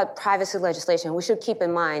talk about privacy legislation, we should keep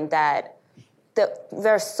in mind that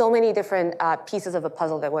there are so many different pieces of a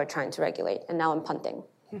puzzle that we're trying to regulate. And now I'm punting.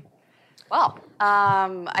 Well,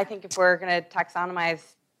 I think if we're going to taxonomize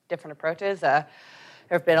different approaches, there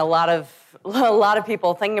have been a lot of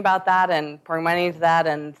people thinking about that and pouring money into that,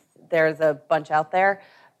 and there's a bunch out there.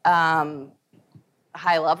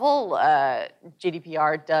 High level,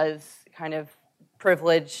 GDPR does kind of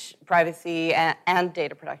privilege privacy and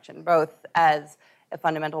data protection, both as a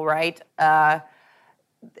fundamental right.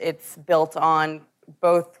 It's built on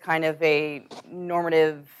both kind of a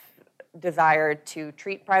normative desire to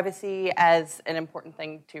treat privacy as an important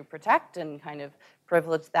thing to protect and kind of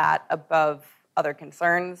privilege that above other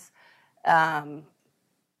concerns. So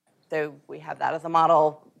we have that as a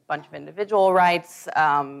model, bunch of individual rights,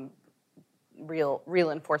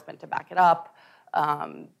 real enforcement to back it up,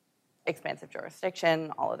 expansive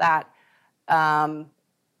jurisdiction, all of that.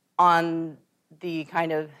 On the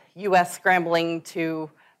kind of U.S. scrambling to,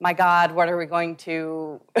 my God, what are we going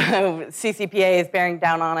to, CCPA is bearing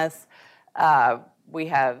down on us. We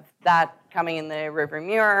have that coming in the rearview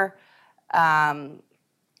mirror.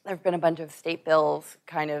 There have been a bunch of state bills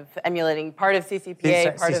kind of emulating part of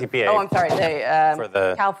CCPA. CCPA. I'm sorry. For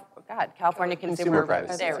the California Consumer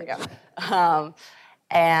Privacy. There we go.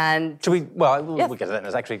 And Should we? Well, yes. we'll get to that.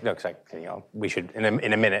 It's actually no, because we should in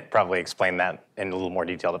a minute probably explain that in a little more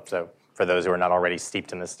detail. So for those who are not already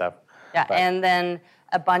steeped in this stuff. yeah, and then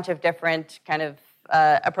a bunch of different kind of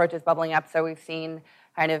approaches bubbling up. So we've seen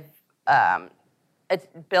kind of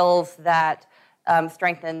bills that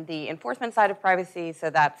strengthen the enforcement side of privacy. So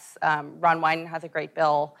that's Ron Wyden has a great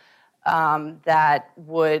bill that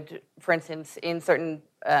would, for instance, in certain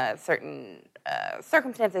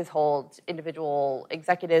circumstances, hold individual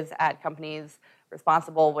executives at companies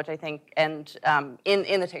responsible, which I think, and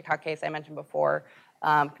in the TikTok case I mentioned before,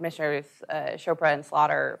 Commissioners Chopra and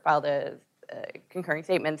Slaughter filed a concurring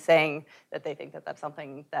statement saying that they think that that's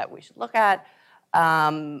something that we should look at.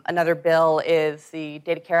 Another bill is the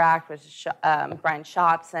Data Care Act, which is Brian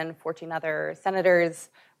Schatz and 14 other senators,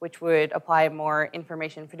 which would apply a more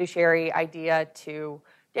information fiduciary idea to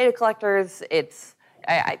data collectors. It's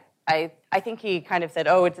I think he kind of said,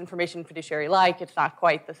 oh, it's information fiduciary-like. It's not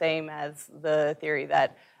quite the same as the theory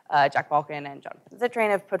that Jack Balkin and Jonathan Zittrain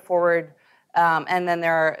have put forward. And then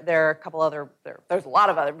there are a couple other, there's a lot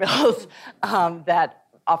of other bills that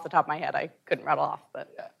off the top of my head, I couldn't rattle off.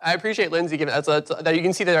 But I appreciate Lindsay giving that you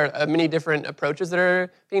can see there are many different approaches that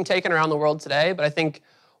are being taken around the world today. But I think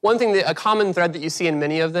one thing, a common thread that you see in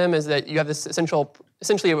many of them is that you have this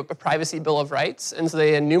essentially a privacy bill of rights. And so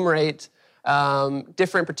they enumerate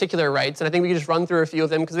different particular rights. And I think we can just run through a few of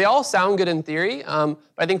them because they all sound good in theory. But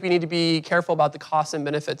I think we need to be careful about the costs and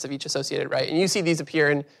benefits of each associated right. And you see these appear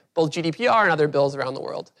in both GDPR and other bills around the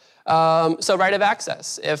world. So right of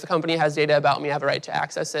access. If a company has data about me, I have a right to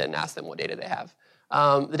access it and ask them what data they have.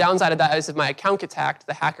 The downside of that is if my account gets hacked,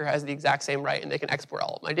 the hacker has the exact same right and they can export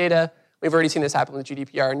all of my data. We've already seen this happen with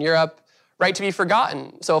GDPR in Europe. Right to be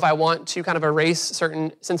forgotten. So if I want to kind of erase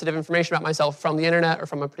certain sensitive information about myself from the internet or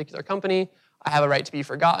from a particular company, I have a right to be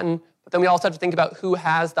forgotten. But then we also have to think about who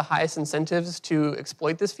has the highest incentives to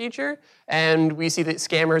exploit this feature. And we see that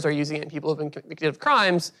scammers are using it and people who have been convicted of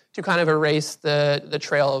crimes to kind of erase the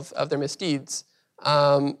trail of their misdeeds.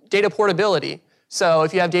 Data portability. So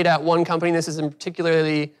if you have data at one company, this is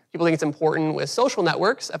particularly, people think it's important with social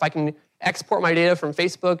networks. If I can export my data from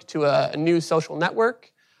Facebook to a new social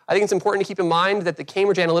network, I think it's important to keep in mind that the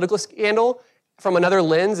Cambridge Analytica scandal, from another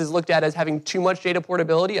lens, is looked at as having too much data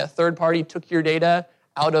portability. A third party took your data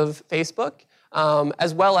out of Facebook,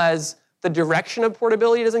 as well as the direction of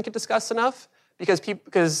portability doesn't get discussed enough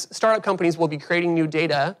because startup companies will be creating new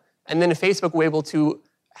data, and then Facebook will be able to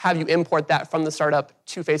have you import that from the startup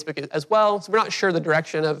to Facebook as well. So we're not sure the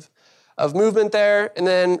direction of movement there. And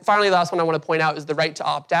then finally, the last one I want to point out is the right to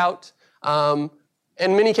opt out.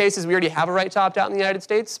 In many cases, we already have a right to opt out in the United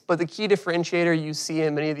States, but the key differentiator you see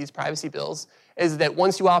in many of these privacy bills is that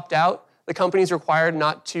once you opt out, the company is required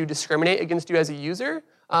not to discriminate against you as a user.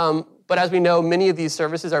 But as we know, many of these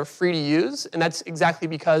services are free to use, and that's exactly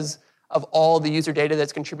because of all the user data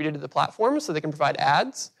that's contributed to the platform, so they can provide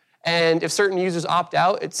ads. And if certain users opt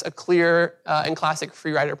out, it's a clear and classic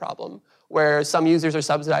free rider problem, where some users are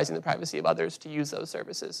subsidizing the privacy of others to use those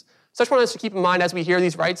services. So I just want us to keep in mind as we hear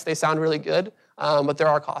these rights, they sound really good, but there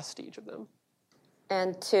are costs to each of them.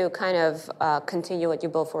 And to kind of continue what you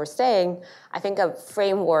both were saying, I think a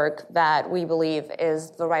framework that we believe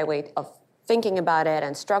is the right way of thinking about it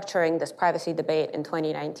and structuring this privacy debate in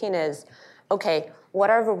 2019 is, okay, what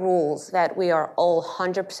are the rules that we are all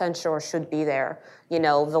 100% sure should be there? You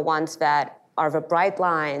know, the ones that are the bright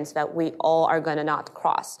lines that we all are going to not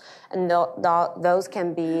cross. And those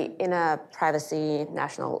can be in a privacy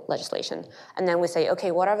national legislation. And then we say,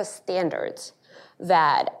 okay, what are the standards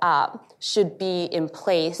that should be in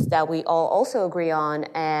place that we all also agree on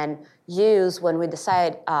and use when we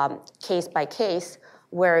decide case by case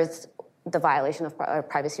where is the violation of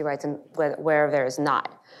privacy rights and where there is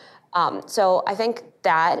not. So I think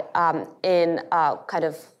that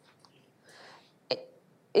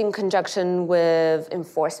in conjunction with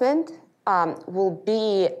enforcement will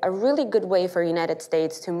be a really good way for United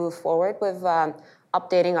States to move forward with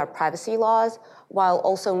updating our privacy laws while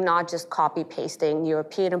also not just copy-pasting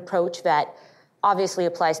European approach that obviously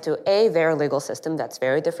applies to A, their legal system that's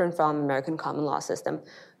very different from American common law system,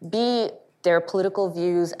 B, their political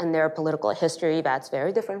views and their political history that's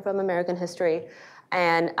very different from American history,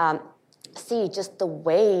 and C, just the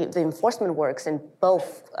way the enforcement works in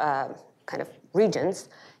both kind of regions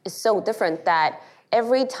is so different that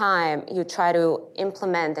every time you try to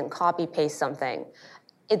implement and copy-paste something,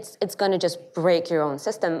 it's going to just break your own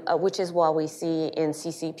system, which is what we see in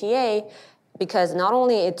CCPA, because not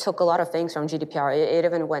only it took a lot of things from GDPR, it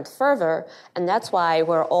even went further, and that's why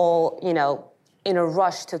we're all, in a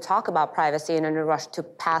rush to talk about privacy and in a rush to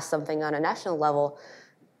pass something on a national level,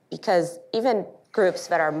 because even groups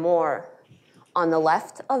that are more on the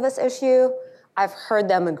left of this issue, I've heard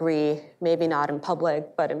them agree, maybe not in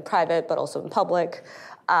public, but in private, but also in public,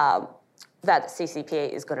 that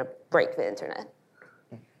CCPA is going to break the internet.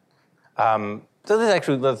 So this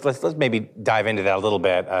actually, let's maybe dive into that a little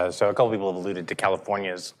bit. So a couple people have alluded to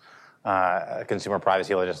California's consumer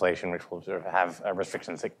privacy legislation, which will sort of have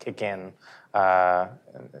restrictions that kick in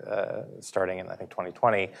starting in, I think,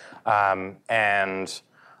 2020.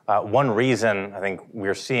 One reason I think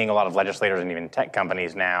we're seeing a lot of legislators and even tech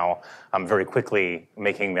companies now very quickly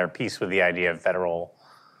making their peace with the idea of federal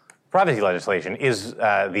privacy legislation is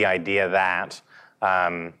the idea that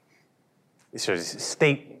sort of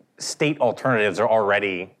state alternatives are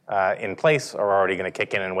already in place, or are already going to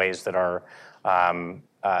kick in ways that are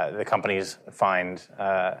the companies find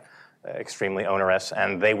extremely onerous,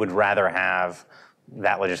 and they would rather have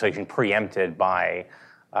that legislation preempted by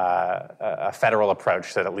a federal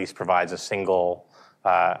approach that at least provides a single,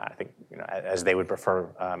 I think, as they would prefer,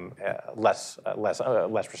 less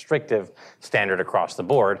restrictive standard across the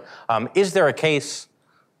board. Is there a case,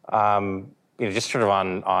 just sort of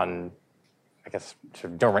on guess,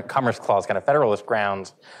 sort of dormant commerce clause kind of federalist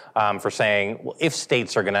grounds for saying, well, if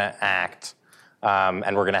states are going to act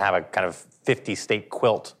and we're going to have a kind of 50-state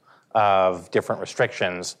quilt of different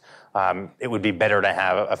restrictions, it would be better to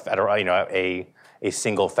have a federal, a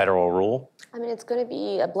single federal rule. I mean, it's going to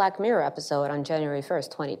be a Black Mirror episode on January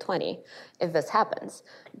 1st, 2020, if this happens.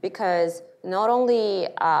 Because not only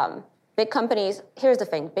big companies, here's the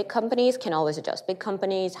thing, big companies can always adjust. Big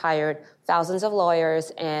companies hired thousands of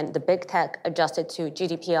lawyers, and the big tech adjusted to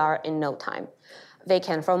GDPR in no time. They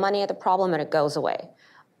can throw money at the problem and it goes away.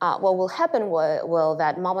 What will happen will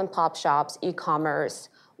that mom and pop shops, e-commerce,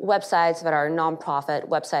 websites that are nonprofit,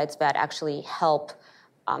 websites that actually help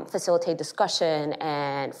facilitate discussion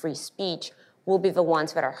and free speech will be the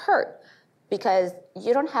ones that are hurt, because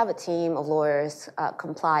you don't have a team of lawyers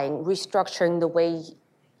complying, restructuring the way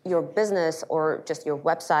your business or just your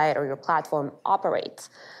website or your platform operates.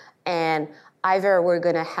 And either we're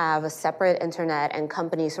going to have a separate internet and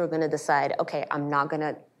companies who are going to decide, okay, I'm not going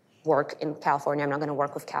to work in California, I'm not going to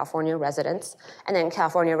work with California residents, and then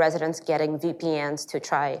California residents getting VPNs to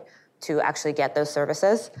try to actually get those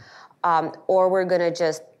services. Or we're going to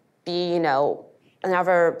just be,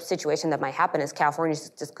 another situation that might happen is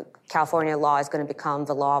California law is going to become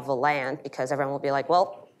the law of the land, because everyone will be like,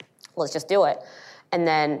 well, let's just do it. And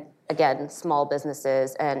then, again, small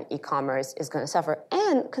businesses and e-commerce is going to suffer.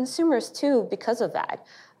 And consumers, too, because of that.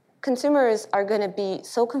 Consumers are going to be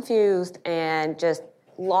so confused and just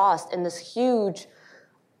lost in this huge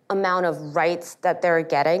amount of rights that they're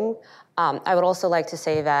getting. I would also like to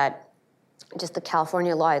say that just the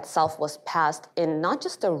California law itself was passed in not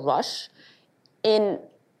just a rush, in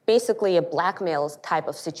basically a blackmail type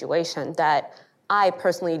of situation that I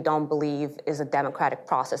personally don't believe is a democratic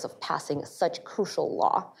process of passing such crucial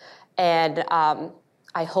law. And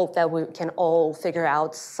I hope that we can all figure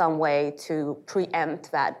out some way to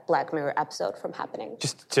preempt that Black Mirror episode from happening.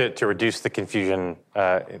 Just to reduce the confusion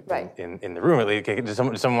in the room, does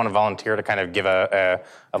someone want to volunteer to kind of give a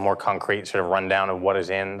more concrete sort of rundown of what is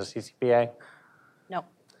in the CCPA? No.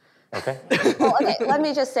 Okay. Well, okay, let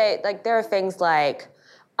me just say, there are things like,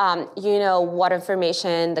 what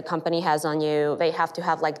information the company has on you. They have to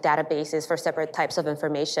have databases for separate types of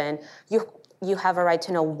information. You have a right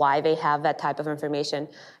to know why they have that type of information.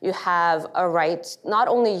 You have a right, not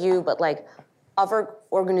only you, but other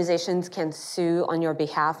organizations can sue on your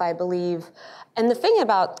behalf, I believe. And the thing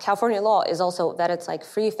about California law is also that it's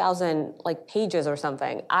 3,000 pages or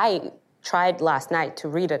something. I tried last night to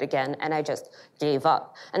read it again, and I just gave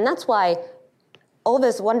up. And that's why all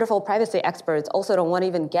these wonderful privacy experts also don't want to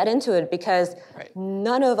even get into it, because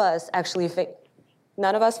none of us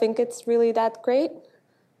think it's really that great,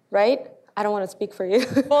 right? I don't want to speak for you.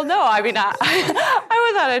 Well, no, I mean,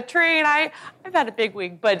 I was on a train. I've had a big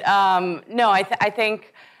week. But no, I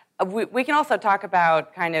think we can also talk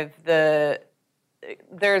about kind of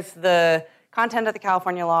there's the content of the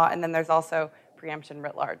California law, and then there's also preemption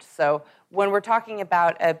writ large. So when we're talking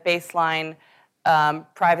about a baseline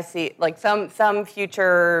privacy, some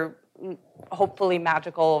future, hopefully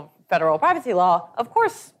magical federal privacy law, of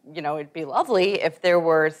course, it'd be lovely if there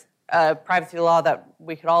were a privacy law that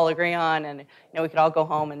we could all agree on, and we could all go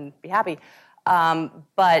home and be happy.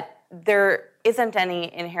 But there isn't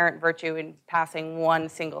any inherent virtue in passing one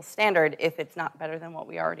single standard if it's not better than what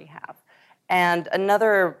we already have. And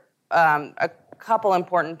a couple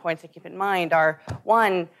important points to keep in mind are,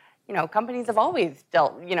 one, companies have always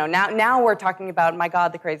dealt, now we're talking about, my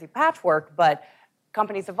God, the crazy patchwork, but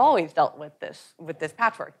companies have always dealt with this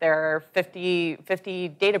patchwork. There are 50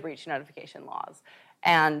 data breach notification laws.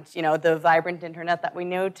 And the vibrant internet that we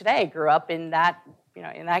know today grew up in that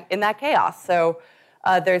chaos. So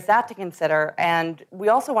there's that to consider. And we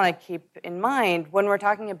also want to keep in mind, when we're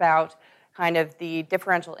talking about kind of the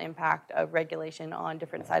differential impact of regulation on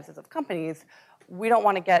different sizes of companies, we don't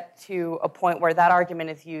want to get to a point where that argument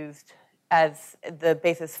is used as the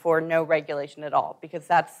basis for no regulation at all, because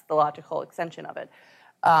that's the logical extension of it.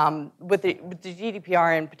 With the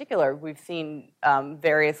GDPR in particular, we've seen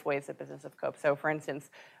various ways that businesses have coped. So, for instance,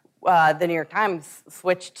 the New York Times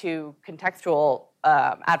switched to contextual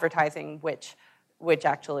advertising, which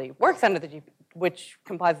actually works under which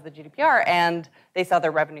complies with the GDPR, and they saw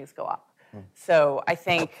their revenues go up. So, I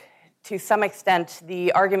think to some extent,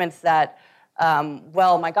 the arguments that,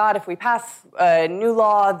 well, my God, if we pass a new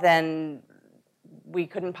law, then we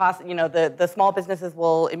couldn't possibly, the small businesses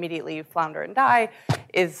will immediately flounder and die,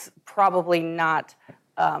 is probably not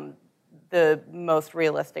the most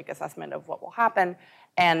realistic assessment of what will happen.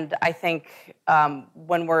 And I think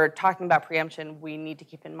when we're talking about preemption, we need to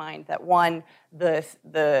keep in mind that, one,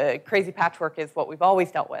 the crazy patchwork is what we've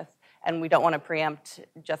always dealt with, and we don't want to preempt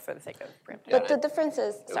just for the sake of preempting. But the difference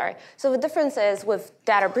is, so the difference is with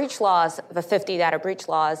data breach laws, the 50 data breach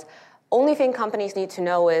laws, only thing companies need to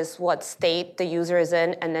know is what state the user is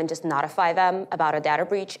in and then just notify them about a data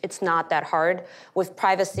breach. It's not that hard. With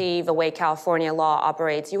privacy, the way California law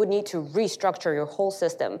operates, you would need to restructure your whole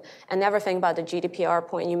system. And never think about the GDPR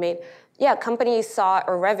point you made. Yeah, companies saw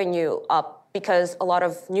a revenue up because a lot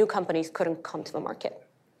of new companies couldn't come to the market.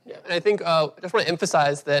 Yeah, and I think I just want to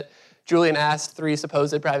emphasize that Julian asked 3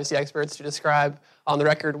 supposed privacy experts to describe on the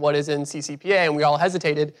record what is in CCPA, and we all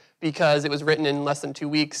hesitated because it was written in less than 2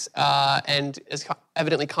 weeks and is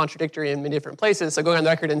evidently contradictory in many different places. So going on the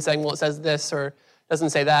record and saying, well, it says this or doesn't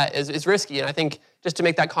say that is risky. And I think just to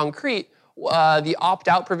make that concrete, the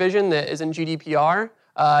opt-out provision that is in GDPR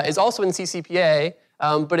is also in CCPA,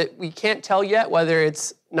 but we can't tell yet whether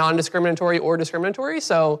it's non-discriminatory or discriminatory.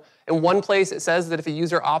 So in one place, it says that if a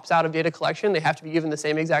user opts out of data collection, they have to be given the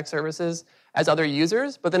same exact services as other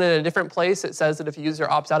users. But then in a different place, it says that if a user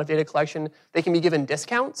opts out of data collection, they can be given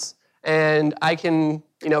discounts. And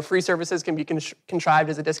free services can be contrived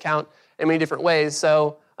as a discount in many different ways.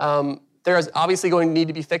 So there is obviously going to need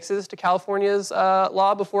to be fixes to California's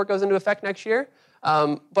law before it goes into effect next year.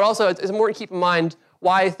 But also, it's important to keep in mind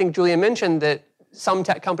why I think Julian mentioned that some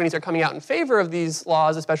tech companies are coming out in favor of these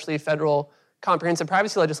laws, especially federal comprehensive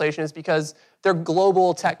privacy legislation, is because they're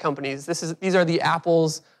global tech companies. These are the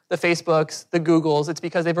Apples, the Facebooks, the Googles. It's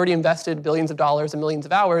because they've already invested billions of dollars and millions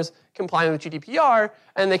of hours complying with GDPR,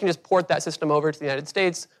 and they can just port that system over to the United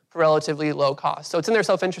States for relatively low cost. So it's in their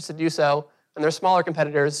self-interest to do so, and their smaller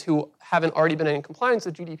competitors who haven't already been in compliance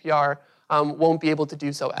with GDPR won't be able to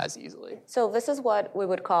do so as easily. So this is what we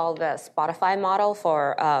would call the Spotify model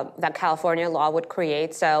for that California law would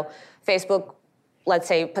create. So Facebook, let's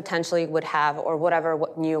say, potentially would have, or whatever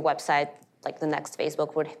new website, like the next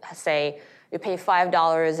Facebook would say, you pay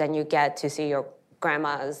 $5 and you get to see your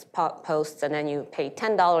grandma's posts, and then you pay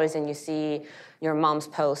 $10 and you see your mom's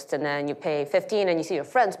posts, and then you pay $15 and you see your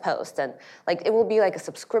friend's posts. And it will be like a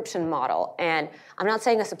subscription model. And I'm not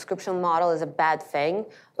saying a subscription model is a bad thing,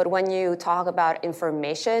 but when you talk about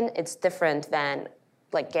information, it's different than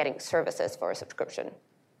getting services for a subscription.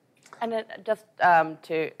 And just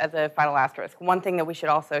as a final asterisk, one thing that we should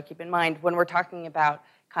also keep in mind when we're talking about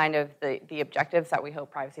kind of the objectives that we hope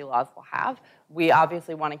privacy laws will have, we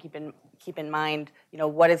obviously want to keep in mind,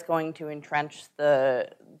 what is going to entrench the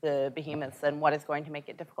behemoths and what is going to make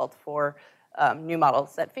it difficult for new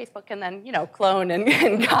models that Facebook can then, clone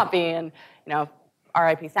and copy and,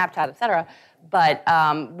 RIP Snapchat, et cetera. But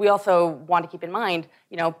we also want to keep in mind,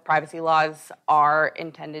 privacy laws are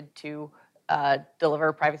intended to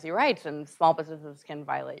deliver privacy rights, and small businesses can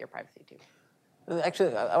violate your privacy too.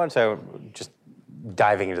 Actually, I want to just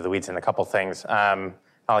diving into the weeds in a couple things.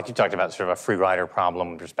 Like you talked about sort of a free rider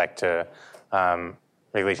problem with respect to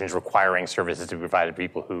regulations requiring services to be provided to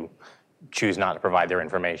people who choose not to provide their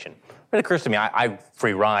information. But it occurs to me, I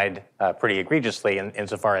free ride pretty egregiously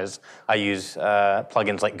insofar as I use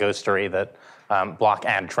plugins like Ghost Story that block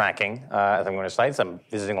ad tracking as I'm going to sites. I'm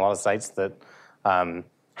visiting a lot of sites that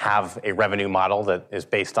have a revenue model that is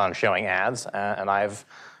based on showing ads, and I've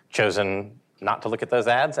chosen not to look at those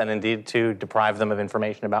ads and indeed to deprive them of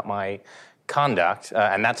information about my conduct.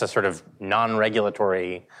 And that's a sort of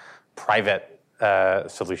non-regulatory private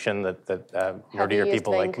solution that nerdier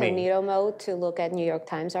people like me. Have you used the incognito mode to look at New York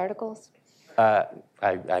Times articles? I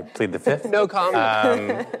plead the fifth. No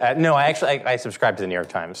comment. No, I subscribe to the New York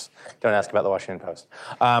Times. Don't ask about the Washington Post.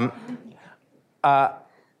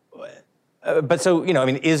 But so,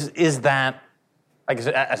 is that,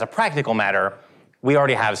 as a practical matter, we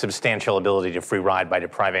already have substantial ability to free ride by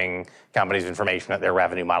depriving companies of information that their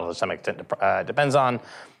revenue model to some extent depends on.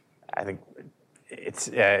 I think it's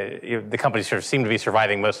the companies sort of seem to be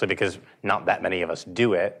surviving mostly because not that many of us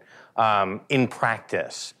do it. In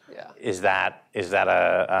practice, is that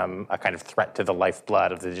a kind of threat to the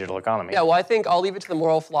lifeblood of the digital economy? Yeah, well, I think I'll leave it to the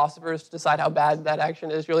moral philosophers to decide how bad that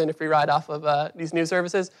action is, really, in a free ride off of these news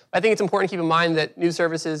services. But I think it's important to keep in mind that news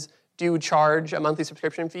services do charge a monthly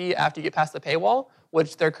subscription fee after you get past the paywall,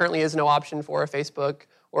 which there currently is no option for Facebook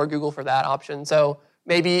or Google for that option. So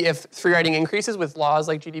maybe if free riding increases with laws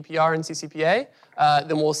like GDPR and CCPA,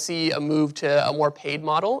 then we'll see a move to a more paid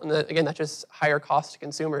model. And again, that's just higher cost to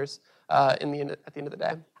consumers at the end of the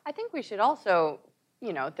day. I think we should also,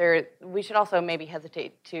 we should also maybe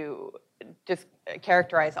hesitate to just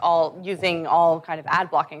characterize using all kind of ad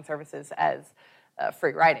blocking services as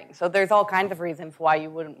free riding. So there's all kinds of reasons why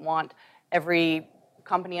you wouldn't want every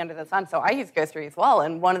company under the sun. So I use Ghostery as well,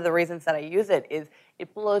 and one of the reasons that I use it is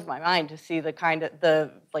it blows my mind to see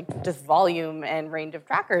just volume and range of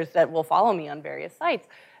trackers that will follow me on various sites.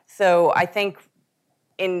 So I think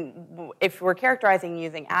if we're characterizing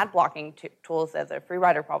using ad blocking tools as a free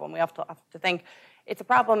rider problem, we have to think it's a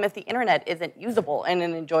problem if the internet isn't usable in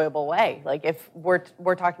an enjoyable way. Like if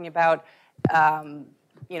we're talking about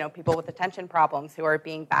people with attention problems who are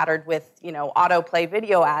being battered with autoplay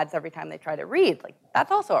video ads every time they try to read, like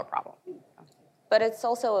that's also a problem. But it's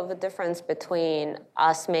also a difference between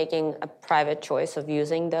us making a private choice of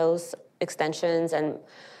using those extensions and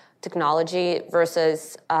technology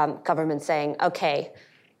versus government saying, okay,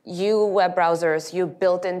 you web browsers, you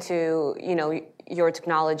built into your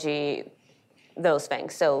technology those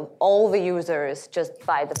things. So all the users just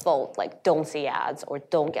by default don't see ads or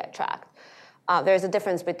don't get tracked. There's a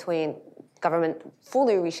difference between government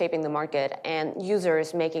fully reshaping the market and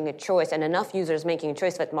users making a choice, and enough users making a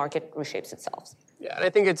choice that market reshapes itself. Yeah, and I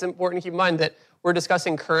think it's important to keep in mind that we're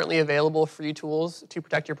discussing currently available free tools to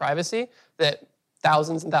protect your privacy that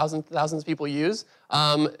thousands and thousands and thousands of people use.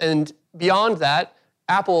 And beyond that,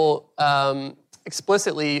 Apple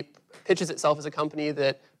explicitly pitches itself as a company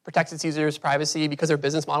that protects its users' privacy because their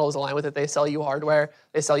business model is aligned with it. They sell you hardware,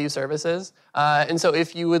 they sell you services. And so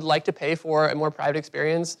if you would like to pay for a more private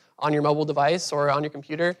experience on your mobile device or on your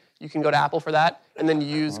computer, you can go to Apple for that and then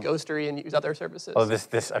use Ghostery and use other services. Well, I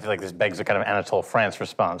feel like this begs a kind of Anatole France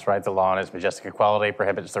response, right? The law in its majestic equality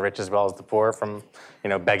prohibits the rich as well as the poor from,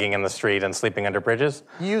 begging in the street and sleeping under bridges.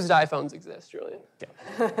 Used iPhones exist, Julian.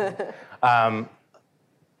 Yeah.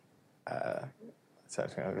 So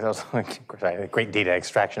it's also a great data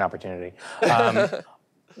extraction opportunity.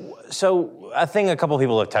 So a thing a couple of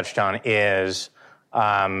people have touched on is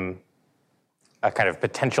a kind of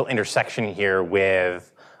potential intersection here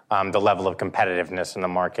with the level of competitiveness in the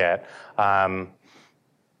market. A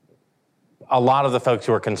lot of the folks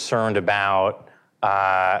who are concerned about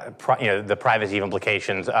the privacy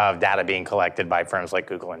implications of data being collected by firms like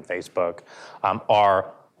Google and Facebook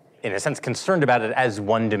are, in a sense, concerned about it as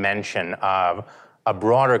one dimension of a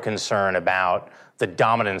broader concern about the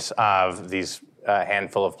dominance of these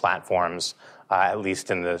handful of platforms, at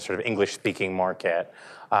least in the sort of English-speaking market.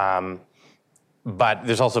 But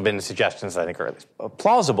there's also been suggestions, I think, are at least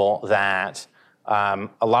plausible, that a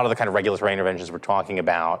lot of the kind of regulatory interventions we're talking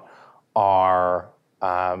about are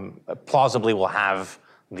plausibly will have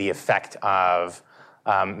the effect of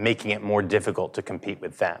making it more difficult to compete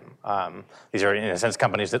with them. These are, in a sense,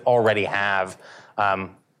 companies that already have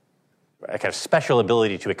a kind of special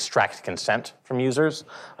ability to extract consent from users,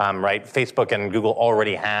 right? Facebook and Google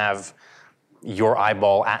already have your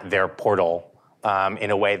eyeball at their portal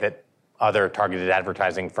in a way that other targeted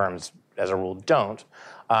advertising firms, as a rule, don't.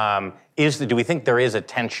 Do we think there is a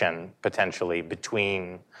tension, potentially,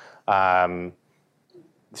 between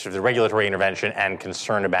sort of the regulatory intervention and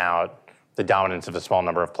concern about the dominance of a small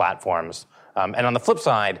number of platforms? And on the flip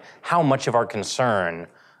side, how much of our concern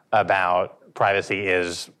about privacy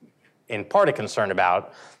is in part a concern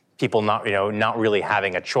about people not really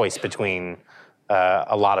having a choice between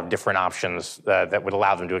a lot of different options that would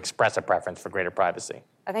allow them to express a preference for greater privacy?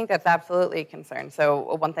 I think that's absolutely a concern.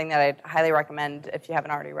 So one thing that I'd highly recommend, if you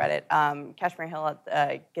haven't already read it, Kashmir Hill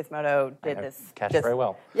at Gizmodo did this. Cash very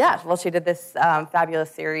well. Yeah, well, she did this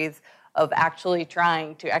fabulous series of actually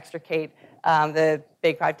trying to extricate the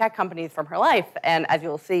big five tech companies from her life. And as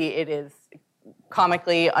you'll see, it is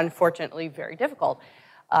comically, unfortunately, very difficult.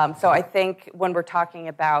 So I think when we're talking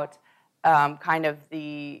about kind of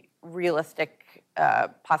the realistic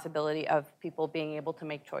possibility of people being able to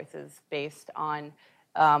make choices based on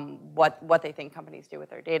what they think companies do with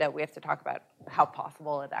their data, we have to talk about how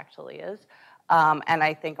possible it actually is. And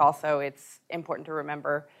I think also it's important to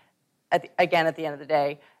remember, at the end of the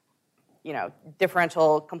day,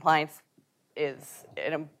 differential compliance is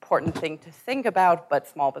an important thing to think about, but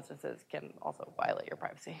small businesses can also violate your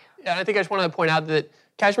privacy. Yeah, and I think I just want to point out that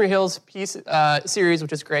Kashmir Hill's series,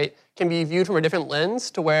 which is great, can be viewed from a different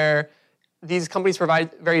lens to where these companies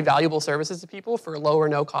provide very valuable services to people for low or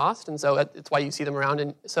no cost, and so it's why you see them around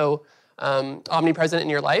and so omnipresent in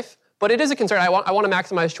your life. But it is a concern. I want to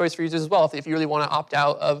maximize choice for users as well. If you really want to opt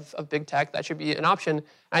out of big tech, that should be an option. And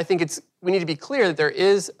I think we need to be clear that there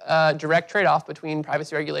is a direct trade-off between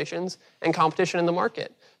privacy regulations and competition in the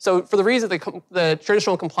market. So for the reason the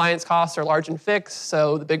traditional compliance costs are large and fixed,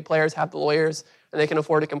 so the big players have the lawyers and they can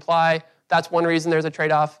afford to comply, that's one reason there's a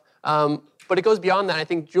trade-off. But it goes beyond that. I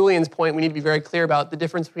think Julian's point, we need to be very clear about the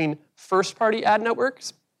difference between first-party ad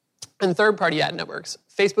networks and third-party ad networks.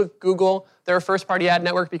 Facebook, Google, they're a first-party ad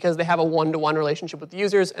network because they have a one-to-one relationship with the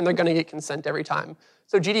users, and they're going to get consent every time.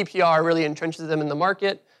 So GDPR really entrenches them in the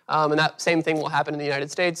market, and that same thing will happen in the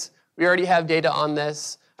United States. We already have data on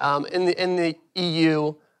this. In the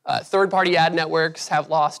EU, Third-party ad networks have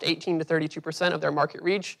lost 18 to 32% of their market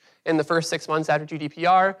reach in the first 6 months after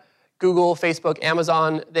GDPR. Google, Facebook,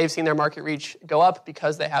 Amazon, they've seen their market reach go up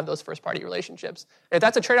because they have those first-party relationships. And if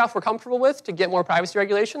that's a trade-off we're comfortable with to get more privacy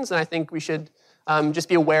regulations, then I think we should just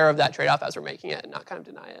be aware of that trade-off as we're making it and not kind of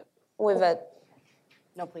deny it.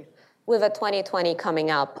 No, please. With a 2020 coming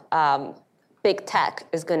up, big tech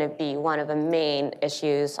is going to be one of the main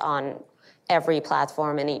issues on every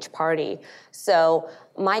platform in each party. So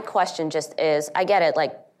my question just is, I get it,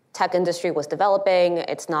 like tech industry was developing,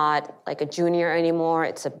 it's not like a junior anymore,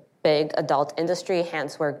 it's a big adult industry,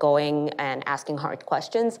 hence we're going and asking hard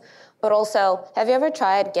questions. But also, have you ever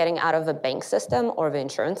tried getting out of a bank system or the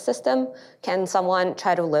insurance system? Can someone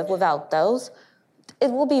try to live without those?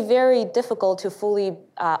 It will be very difficult to fully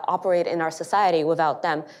operate in our society without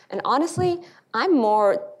them. And honestly, I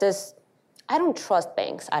don't trust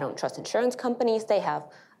banks. I don't trust insurance companies. They have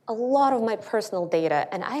a lot of my personal data,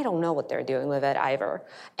 and I don't know what they're doing with it either.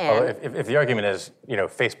 And if the argument is,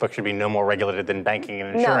 Facebook should be no more regulated than banking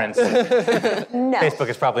and insurance, no. Facebook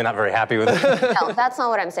is probably not very happy with it. No, that's not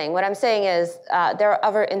what I'm saying. What I'm saying is there are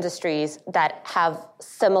other industries that have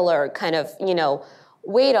similar kind of,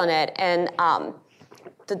 weight on it. And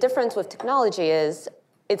the difference with technology is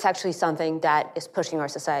it's actually something that is pushing our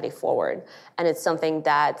society forward. And it's something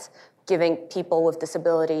that's giving people with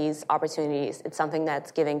disabilities opportunities. It's something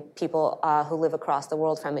that's giving people who live across the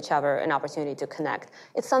world from each other an opportunity to connect.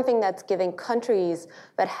 It's something that's giving countries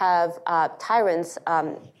that have tyrants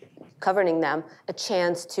governing them a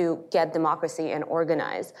chance to get democracy and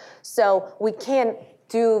organize. So we can't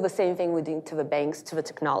do the same thing we do to the banks, to the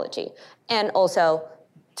technology. And also,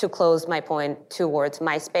 to close my point, towards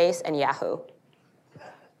MySpace and Yahoo.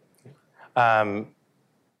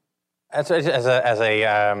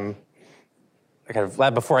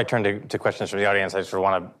 Before I turn to questions from the audience, I just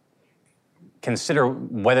want to consider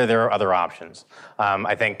whether there are other options.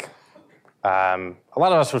 I think a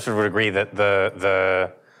lot of us would agree that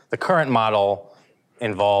the current model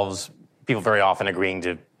involves people very often agreeing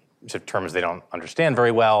to terms they don't understand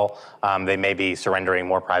very well. They may be surrendering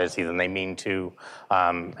more privacy than they mean to,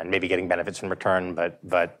 and maybe getting benefits in return,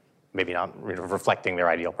 but maybe not reflecting their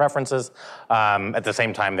ideal preferences. At the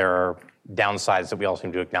same time, there are downsides that we all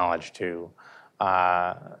seem to acknowledge to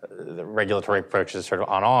the regulatory approaches sort of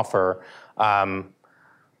on offer.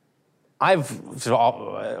 I've sort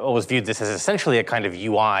of always viewed this as essentially a kind of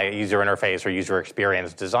UI, user interface or user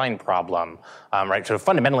experience design problem, right? So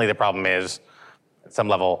fundamentally, the problem is, at some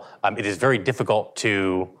level, it is very difficult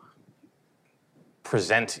to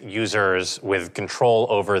present users with control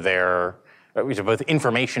over both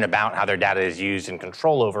information about how their data is used and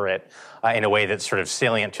control over it in a way that's sort of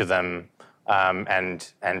salient to them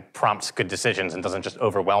and prompts good decisions and doesn't just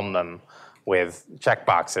overwhelm them with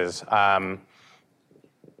checkboxes.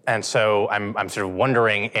 And so I'm sort of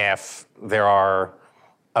wondering if there are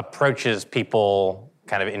approaches people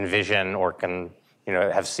kind of envision or can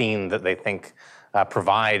have seen that they think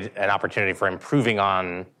provide an opportunity for improving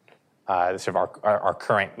on sort of our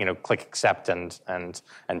current click accept and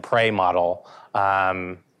pray model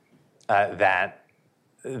that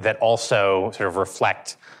also sort of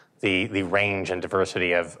reflect the range and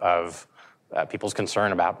diversity of people's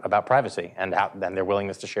concern about privacy and their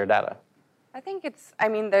willingness to share data. I think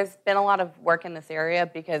there's been a lot of work in this area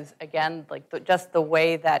because, again, just the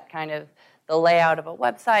way that kind of the layout of a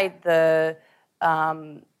website, the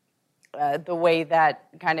way that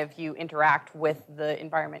kind of you interact with the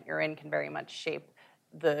environment you're in can very much shape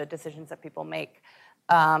the decisions that people make.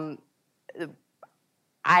 I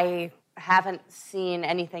haven't seen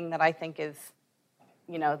anything that I think is,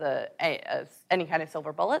 any kind of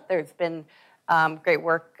silver bullet. There's been great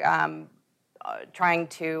work trying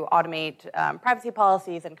to automate privacy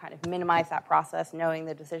policies and kind of minimize that process, knowing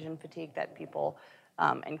the decision fatigue that people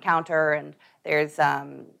encounter. And there's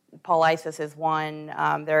Paul Isis is one.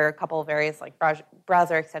 There are a couple of various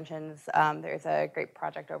browser extensions. There's a great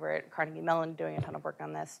project over at Carnegie Mellon doing a ton of work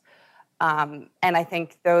on this. And I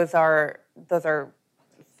think those are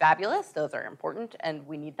fabulous. Those are important, and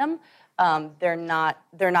we need them. They're not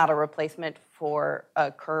a replacement for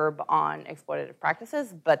a curb on exploitative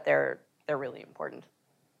practices, but they're really important.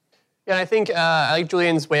 Yeah, and I think I like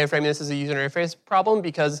Julian's way of framing this as a user interface problem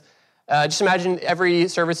because just imagine every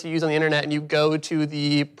service you use on the internet and you go to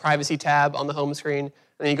the privacy tab on the home screen and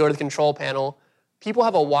then you go to the control panel. People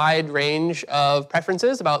have a wide range of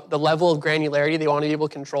preferences about the level of granularity they want to be able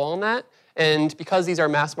to control on that. And because these are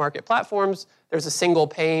mass market platforms, there's a single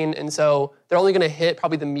pane, and so they're only going to hit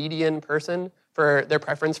probably the median person for their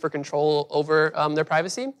preference for control over their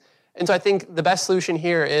privacy. And so I think the best solution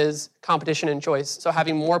here is competition and choice. So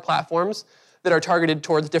having more platforms that are targeted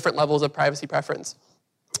towards different levels of privacy preference.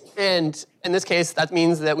 And in this case, that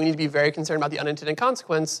means that we need to be very concerned about the unintended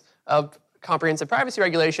consequence of comprehensive privacy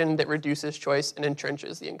regulation that reduces choice and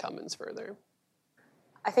entrenches the incumbents further.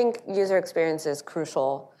 I think user experience is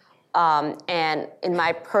crucial. And in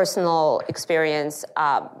my personal experience,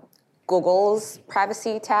 Google's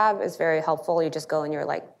privacy tab is very helpful. You just go and you're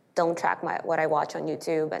like, don't track what I watch on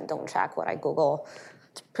YouTube and don't track what I Google.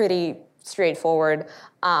 It's pretty straightforward.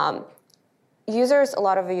 A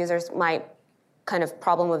lot of users, my kind of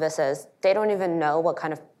problem with this is they don't even know what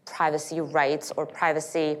kind of privacy rights or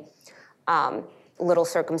privacy little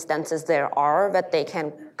circumstances there are that they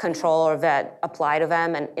can control or that apply to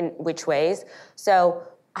them and in which ways. So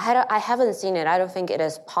I haven't seen it. I don't think it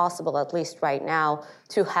is possible, at least right now,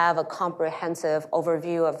 to have a comprehensive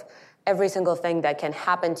overview of every single thing that can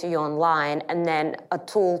happen to you online and then a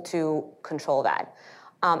tool to control that.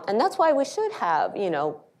 And that's why we should have,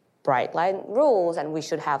 bright line rules, and we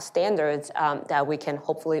should have standards that we can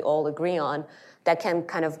hopefully all agree on that can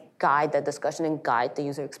kind of guide the discussion and guide the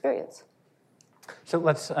user experience. So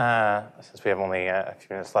let's, since we have only a few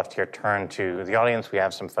minutes left here, turn to the audience. We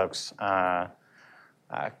have some folks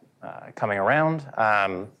coming around.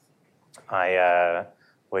 I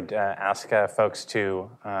would ask folks to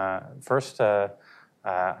first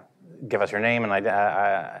give us your name and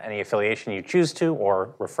any affiliation you choose to,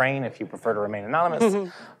 or refrain if you prefer to remain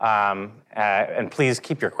anonymous. And please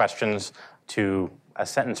keep your questions to a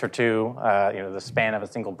sentence or two, the span of a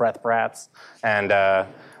single breath, perhaps, and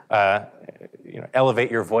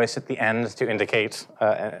elevate your voice at the end to indicate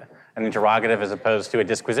an interrogative as opposed to a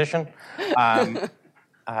disquisition.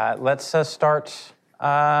 Let's start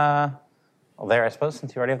there, I suppose,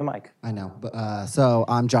 since you already have the mic. I know. So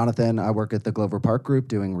I'm Jonathan. I work at the Glover Park Group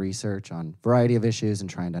doing research on a variety of issues and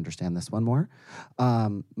trying to understand this one more.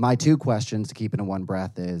 My two questions to keep it in one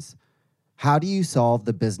breath is, how do you solve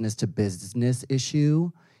the business-to-business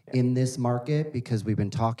issue in this market? Because we've been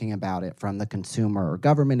talking about it from the consumer or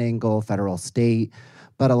government angle, federal, state,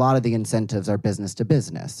 but a lot of the incentives are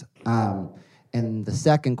business-to-business. And the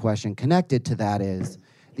second question connected to that is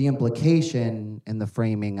the implication in the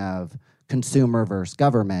framing of consumer versus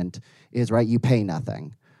government is, right, you pay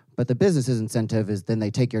nothing. But the business's incentive is then they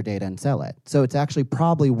take your data and sell it. So it's actually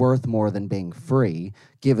probably worth more than being free,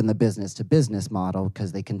 given the business-to-business model,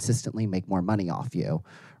 because they consistently make more money off you,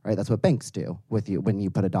 right? That's what banks do with you when you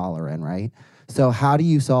put $1 in, right? So how do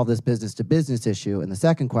you solve this business-to-business issue? And the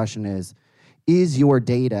second question is your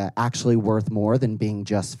data actually worth more than being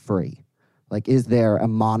just free? Like, is there a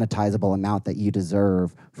monetizable amount that you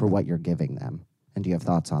deserve for what you're giving them? And do you have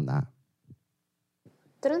thoughts on that?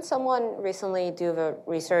 Didn't someone recently do the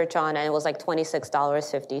research on, and it was like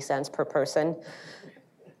 $26.50 per person?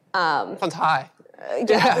 Sounds high.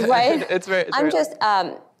 Yeah, right? It's very.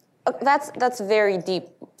 That's very deep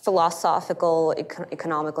philosophical,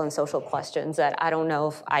 economical, and social questions that I don't know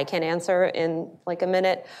if I can answer in like a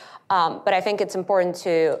minute. But I think it's important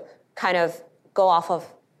to kind of go off of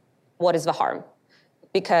what is the harm.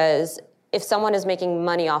 Because if someone is making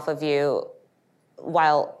money off of you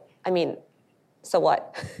so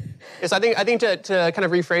what? Yes, I think to kind of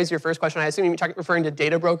rephrase your first question, I assume you're referring to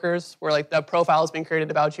data brokers, where like the profile is being created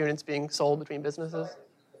about you and it's being sold between businesses.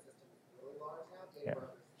 Yeah.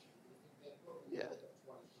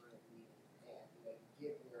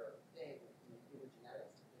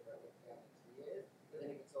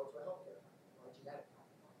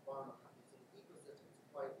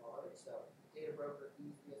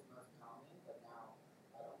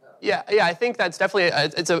 Yeah. Yeah, I think that's definitely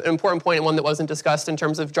it's an important point and one that wasn't discussed in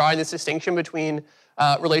terms of drawing this distinction between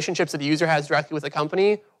relationships that the user has directly with a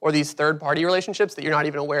company or these third-party relationships that you're not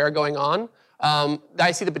even aware are going on.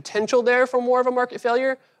 I see the potential there for more of a market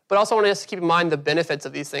failure, but also want us to keep in mind the benefits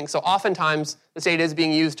of these things. So oftentimes, this data is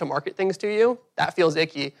being used to market things to you. That feels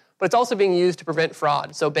icky, but it's also being used to prevent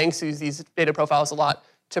fraud. So banks use these data profiles a lot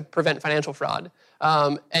to prevent financial fraud.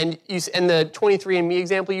 And the 23andMe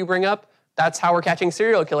example you bring up, that's how we're catching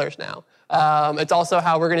serial killers now. It's also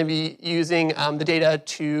how we're going to be using the data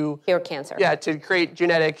to cure cancer. Yeah, to create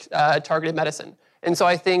genetic targeted medicine. And so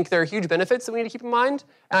I think there are huge benefits that we need to keep in mind.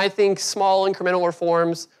 And I think small incremental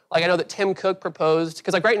reforms, like I know that Tim Cook proposed,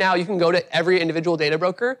 because like right now you can go to every individual data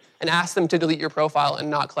broker and ask them to delete your profile and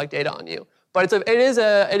not collect data on you. But it is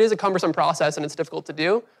a cumbersome process and it's difficult to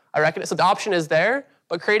do. I reckon so the option is there,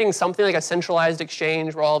 but creating something like a centralized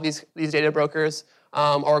exchange where all of these data brokers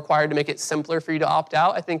are required to make it simpler for you to opt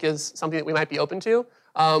out, I think is something that we might be open to.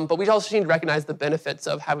 But we also need to recognize the benefits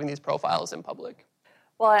of having these profiles in public.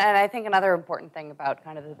 Well, and I think another important thing about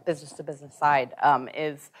kind of the business-to-business side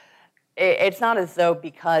is it's not as though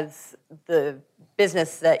because the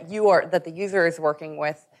business that that the user is working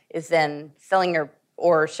with is then selling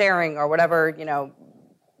or sharing or whatever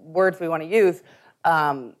words we want to use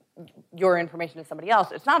your information to somebody else.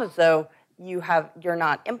 It's not as though you're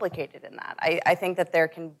not implicated in that. I think that there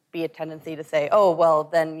can be a tendency to say, oh, well,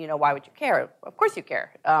 then, why would you care? Of course you care.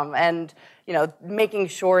 And, making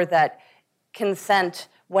sure that consent,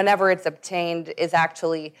 whenever it's obtained, is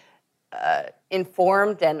actually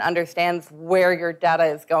informed and understands where your data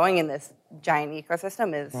is going in this giant ecosystem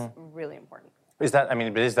is really important.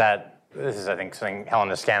 This is, I think, something Helen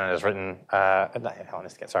Niskanen has written, not Helen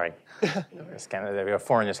Niskanen, sorry. Niskanen, a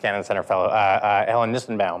foreign Niskanen Center fellow, Helen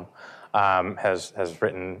Nissenbaum, has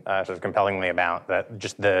written sort of compellingly about that.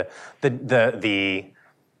 Just the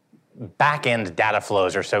back-end data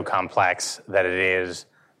flows are so complex that it is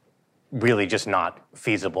really just not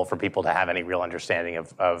feasible for people to have any real understanding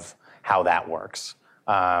of how that works.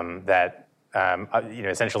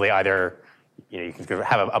 Essentially either you can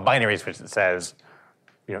have a binary switch that says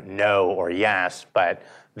no or yes, but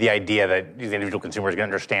the idea that these individual consumers can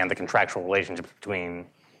understand the contractual relationship between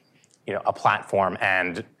a platform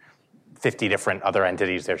and 50 different other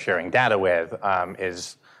entities they're sharing data with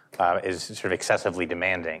is sort of excessively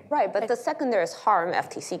demanding. Right, but the second there's harm,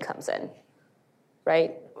 FTC comes in,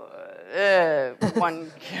 right?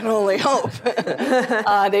 One can only hope.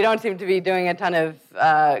 They don't seem to be doing a ton of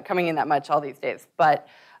coming in that much all these days. But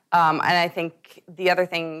and I think the other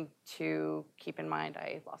thing to keep in mind,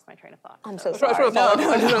 I lost my train of thought. I'm so sorry.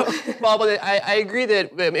 I agree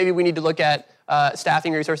that maybe we need to look at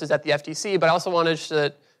staffing resources at the FTC, but I also wanted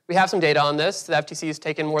to. We have some data on this. The FTC has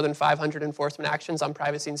taken more than 500 enforcement actions on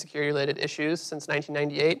privacy and security-related issues since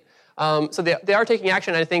 1998. So they are taking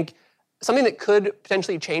action. I think something that could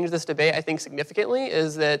potentially change this debate, I think, significantly,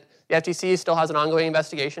 is that the FTC still has an ongoing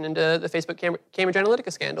investigation into the Facebook Cambridge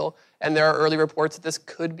Analytica scandal, and there are early reports that this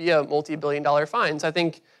could be a multi-billion-dollar fine. So I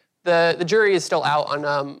think the jury is still out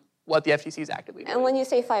on what the FTC is actively doing. And when you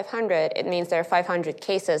say 500, it means there are 500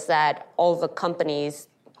 cases that all the companies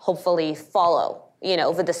hopefully follow.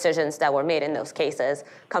 The decisions that were made in those cases.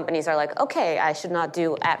 Companies are like, okay, I should not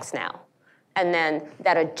do X now. And then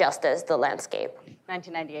that adjusts the landscape.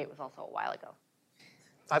 1998 was also a while ago.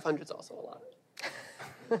 500 is also a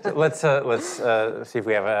lot. So let's see if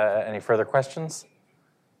we have any further questions.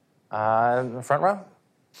 In the front row?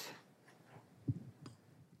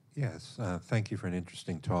 Yes, thank you for an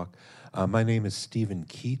interesting talk. My name is Stephen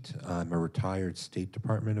Keat. I'm a retired State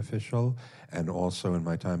Department official, and also in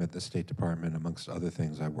my time at the State Department, amongst other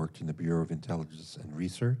things, I worked in the Bureau of Intelligence and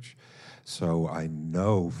Research. So I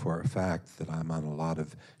know for a fact that I'm on a lot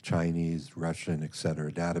of Chinese, Russian, et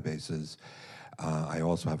cetera, databases. I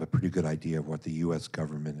also have a pretty good idea of what the U.S.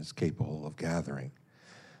 government is capable of gathering.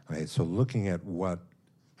 Okay, so looking at what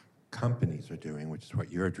companies are doing, which is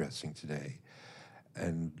what you're addressing today,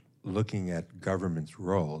 and looking at government's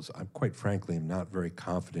roles, I'm quite frankly am not very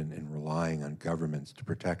confident in relying on governments to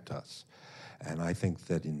protect us. And I think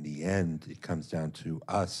that in the end, it comes down to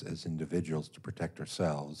us as individuals to protect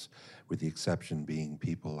ourselves, with the exception being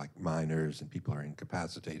people like minors and people who are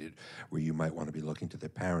incapacitated, where you might want to be looking to their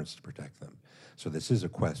parents to protect them. So this is a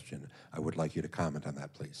question. I would like you to comment on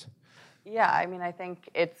that, please. Yeah, I mean, I think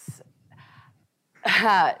it's,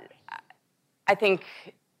 I think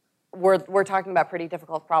we're talking about pretty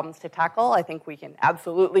difficult problems to tackle. I think we can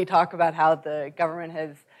absolutely talk about how the government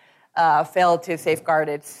has failed to safeguard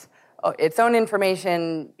its own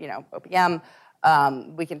information, OPM.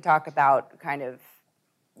 We can talk about kind of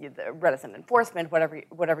the reticent enforcement,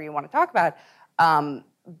 whatever you want to talk about.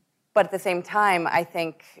 But at the same time, I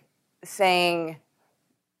think saying,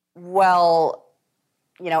 well,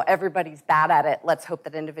 everybody's bad at it, let's hope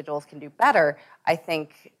that individuals can do better, I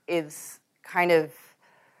think is kind of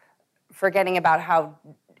forgetting about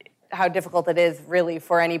how difficult it is really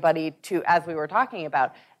for anybody to, as we were talking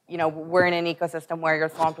about, we're in an ecosystem where you're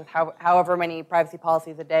swamped with however many privacy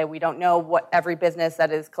policies a day. We don't know what every business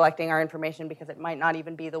that is collecting our information, because it might not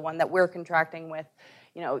even be the one that we're contracting with.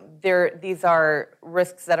 These are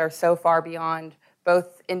risks that are so far beyond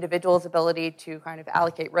both individuals' ability to kind of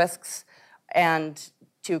allocate risks and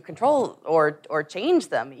to control or change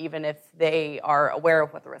them, even if they are aware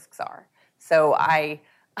of what the risks are. So I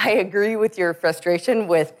agree with your frustration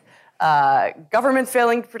with governments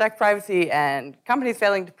failing to protect privacy and companies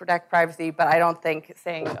failing to protect privacy, but I don't think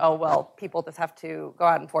saying, oh, well, people just have to go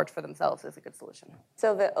out and forge for themselves is a good solution.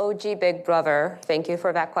 So the OG Big Brother, thank you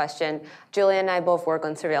for that question. Julia and I both work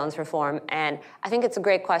on surveillance reform, and I think it's a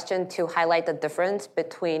great question to highlight the difference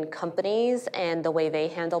between companies and the way they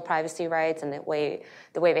handle privacy rights and the way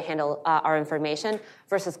they handle our information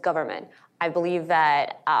versus government. I believe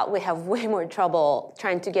that we have way more trouble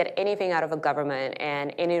trying to get anything out of a government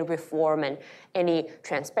and any reform and any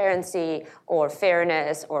transparency or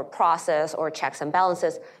fairness or process or checks and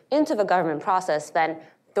balances into the government process than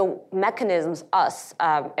the mechanisms us,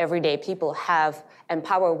 everyday people have and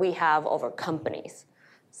power we have over companies.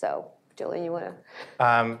 So, Julian, you want to?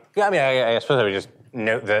 Yeah, I mean, I suppose I would just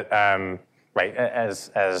note that, right, as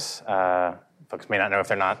folks may not know if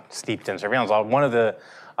they're not steeped in surveillance law,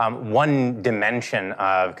 one dimension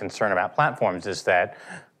of concern about platforms is that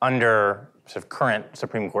under sort of current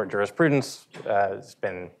Supreme Court jurisprudence, it's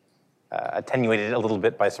been attenuated a little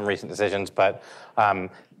bit by some recent decisions, but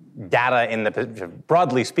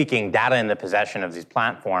broadly speaking, data in the possession of these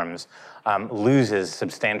platforms loses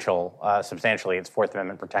substantially its Fourth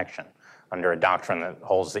Amendment protection under a doctrine that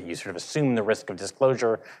holds that you sort of assume the risk of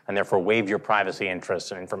disclosure and therefore waive your privacy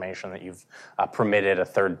interests and information that you've permitted a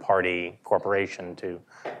third-party corporation to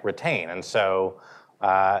retain. And so,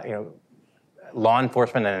 law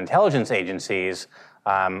enforcement and intelligence agencies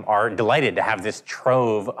are delighted to have this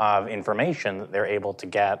trove of information that they're able to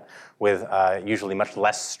get with usually much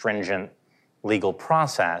less stringent legal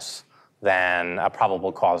process than a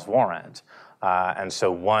probable cause warrant. And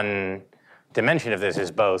so one dimension of this is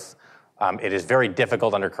both it is very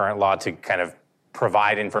difficult under current law to kind of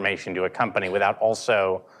provide information to a company without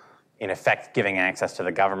also, in effect, giving access to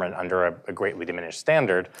the government under a greatly diminished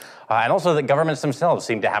standard. And also that governments themselves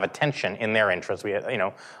seem to have a tension in their interests. We,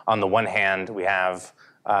 on the one hand, we have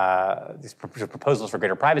these proposals for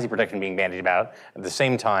greater privacy protection being bandied about. At the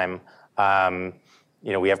same time,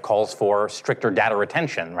 we have calls for stricter data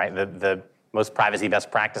retention, right? The most privacy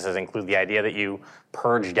best practices include the idea that you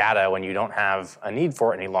purge data when you don't have a need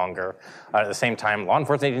for it any longer. At the same time, law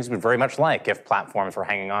enforcement agencies would very much like if platforms were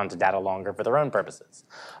hanging on to data longer for their own purposes.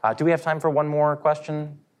 Do we have time for one more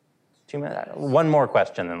question? 2 minutes? One more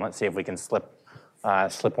question, then let's see if we can slip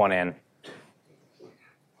one in.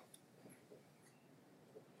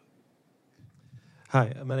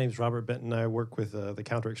 Hi, my name is Robert Benton. I work with the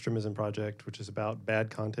Counter Extremism Project, which is about bad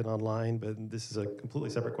content online, but this is a completely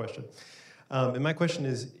separate question. And my question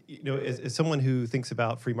is, as someone who thinks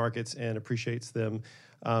about free markets and appreciates them,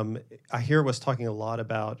 I hear us talking a lot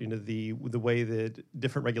about, the way that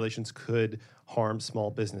different regulations could harm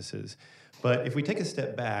small businesses. But if we take a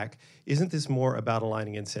step back, isn't this more about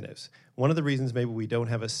aligning incentives? One of the reasons maybe we don't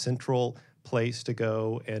have a central place to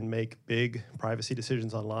go and make big privacy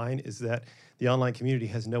decisions online is that the online community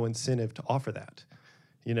has no incentive to offer that.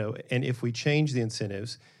 And if we change the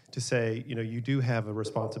incentives to say, you do have a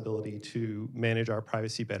responsibility to manage our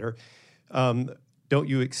privacy better, don't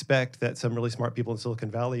you expect that some really smart people in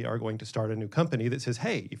Silicon Valley are going to start a new company that says,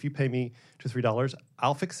 hey, if you pay me $2 or $3,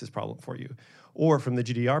 I'll fix this problem for you? Or from the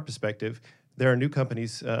GDPR perspective, there are new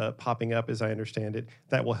companies popping up, as I understand it,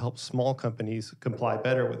 that will help small companies comply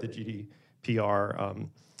better with the GDPR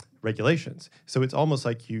regulations. So it's almost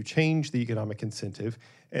like you change the economic incentive,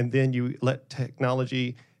 and then you let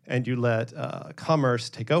technology and you let commerce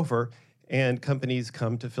take over, and companies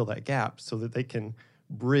come to fill that gap so that they can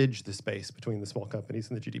bridge the space between the small companies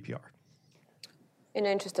and the GDPR. In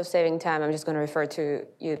the interest of saving time, I'm just going to refer to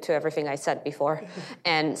everything I said before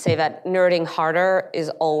and say that nerding harder is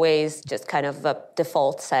always just kind of the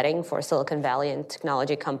default setting for Silicon Valley and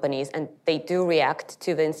technology companies, and they do react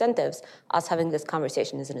to the incentives. Us having this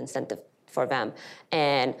conversation is an incentive for them,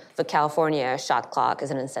 and the California shot clock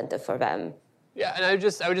is an incentive for them. Yeah, and I would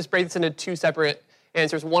just break this into two separate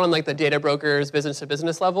answers. One on the data brokers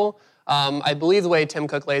business-to-business level. I believe the way Tim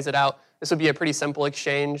Cook lays it out, this would be a pretty simple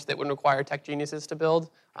exchange that wouldn't require tech geniuses to build.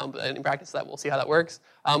 But in practice, we'll see how that works.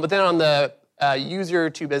 But then on the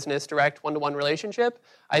user-to-business direct one-to-one relationship,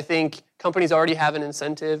 I think companies already have an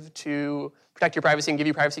incentive to protect your privacy and give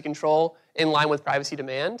you privacy control in line with privacy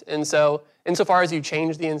demand. And so insofar as you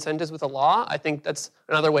change the incentives with the law, I think that's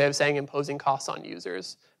another way of saying imposing costs on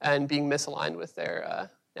users and being misaligned with their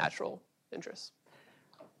natural interests.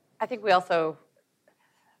 I think we also,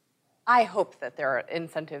 I hope that there are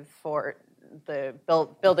incentives for the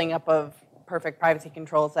building up of perfect privacy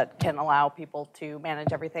controls that can allow people to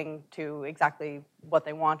manage everything to exactly what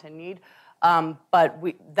they want and need. But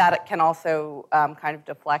that can also kind of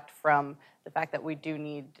deflect from the fact that we do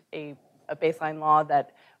need a baseline law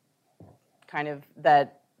that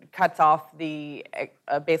cuts off the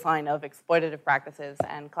baseline of exploitative practices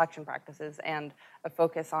and collection practices, and a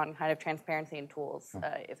focus on kind of transparency and tools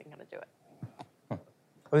isn't going to do it.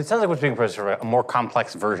 Well, it sounds like what's being proposed is a more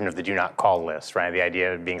complex version of the do not call list, right? The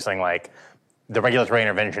idea of being something like the regulatory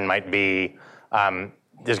intervention might be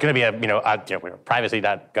there's going to be a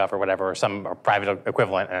privacy.gov or whatever, or some private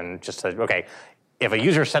equivalent, and just says, okay, if a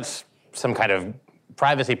user sets some kind of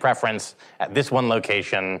privacy preference at this one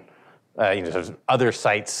location, sort of other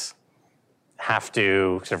sites have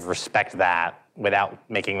to sort of respect that without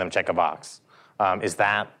making them check a box. Is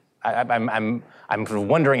that, I'm sort of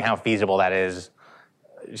wondering how feasible that is,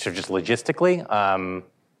 sort of just logistically,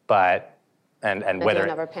 and whether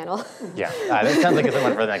another panel. Yeah, that sounds like it's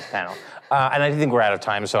one for the next panel. And I think we're out of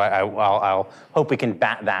time, so I'll hope we can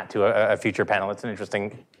bat that to a future panel. It's an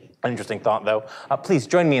interesting thought, though. Please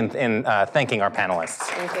join me in thanking our panelists.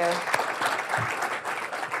 Thank you.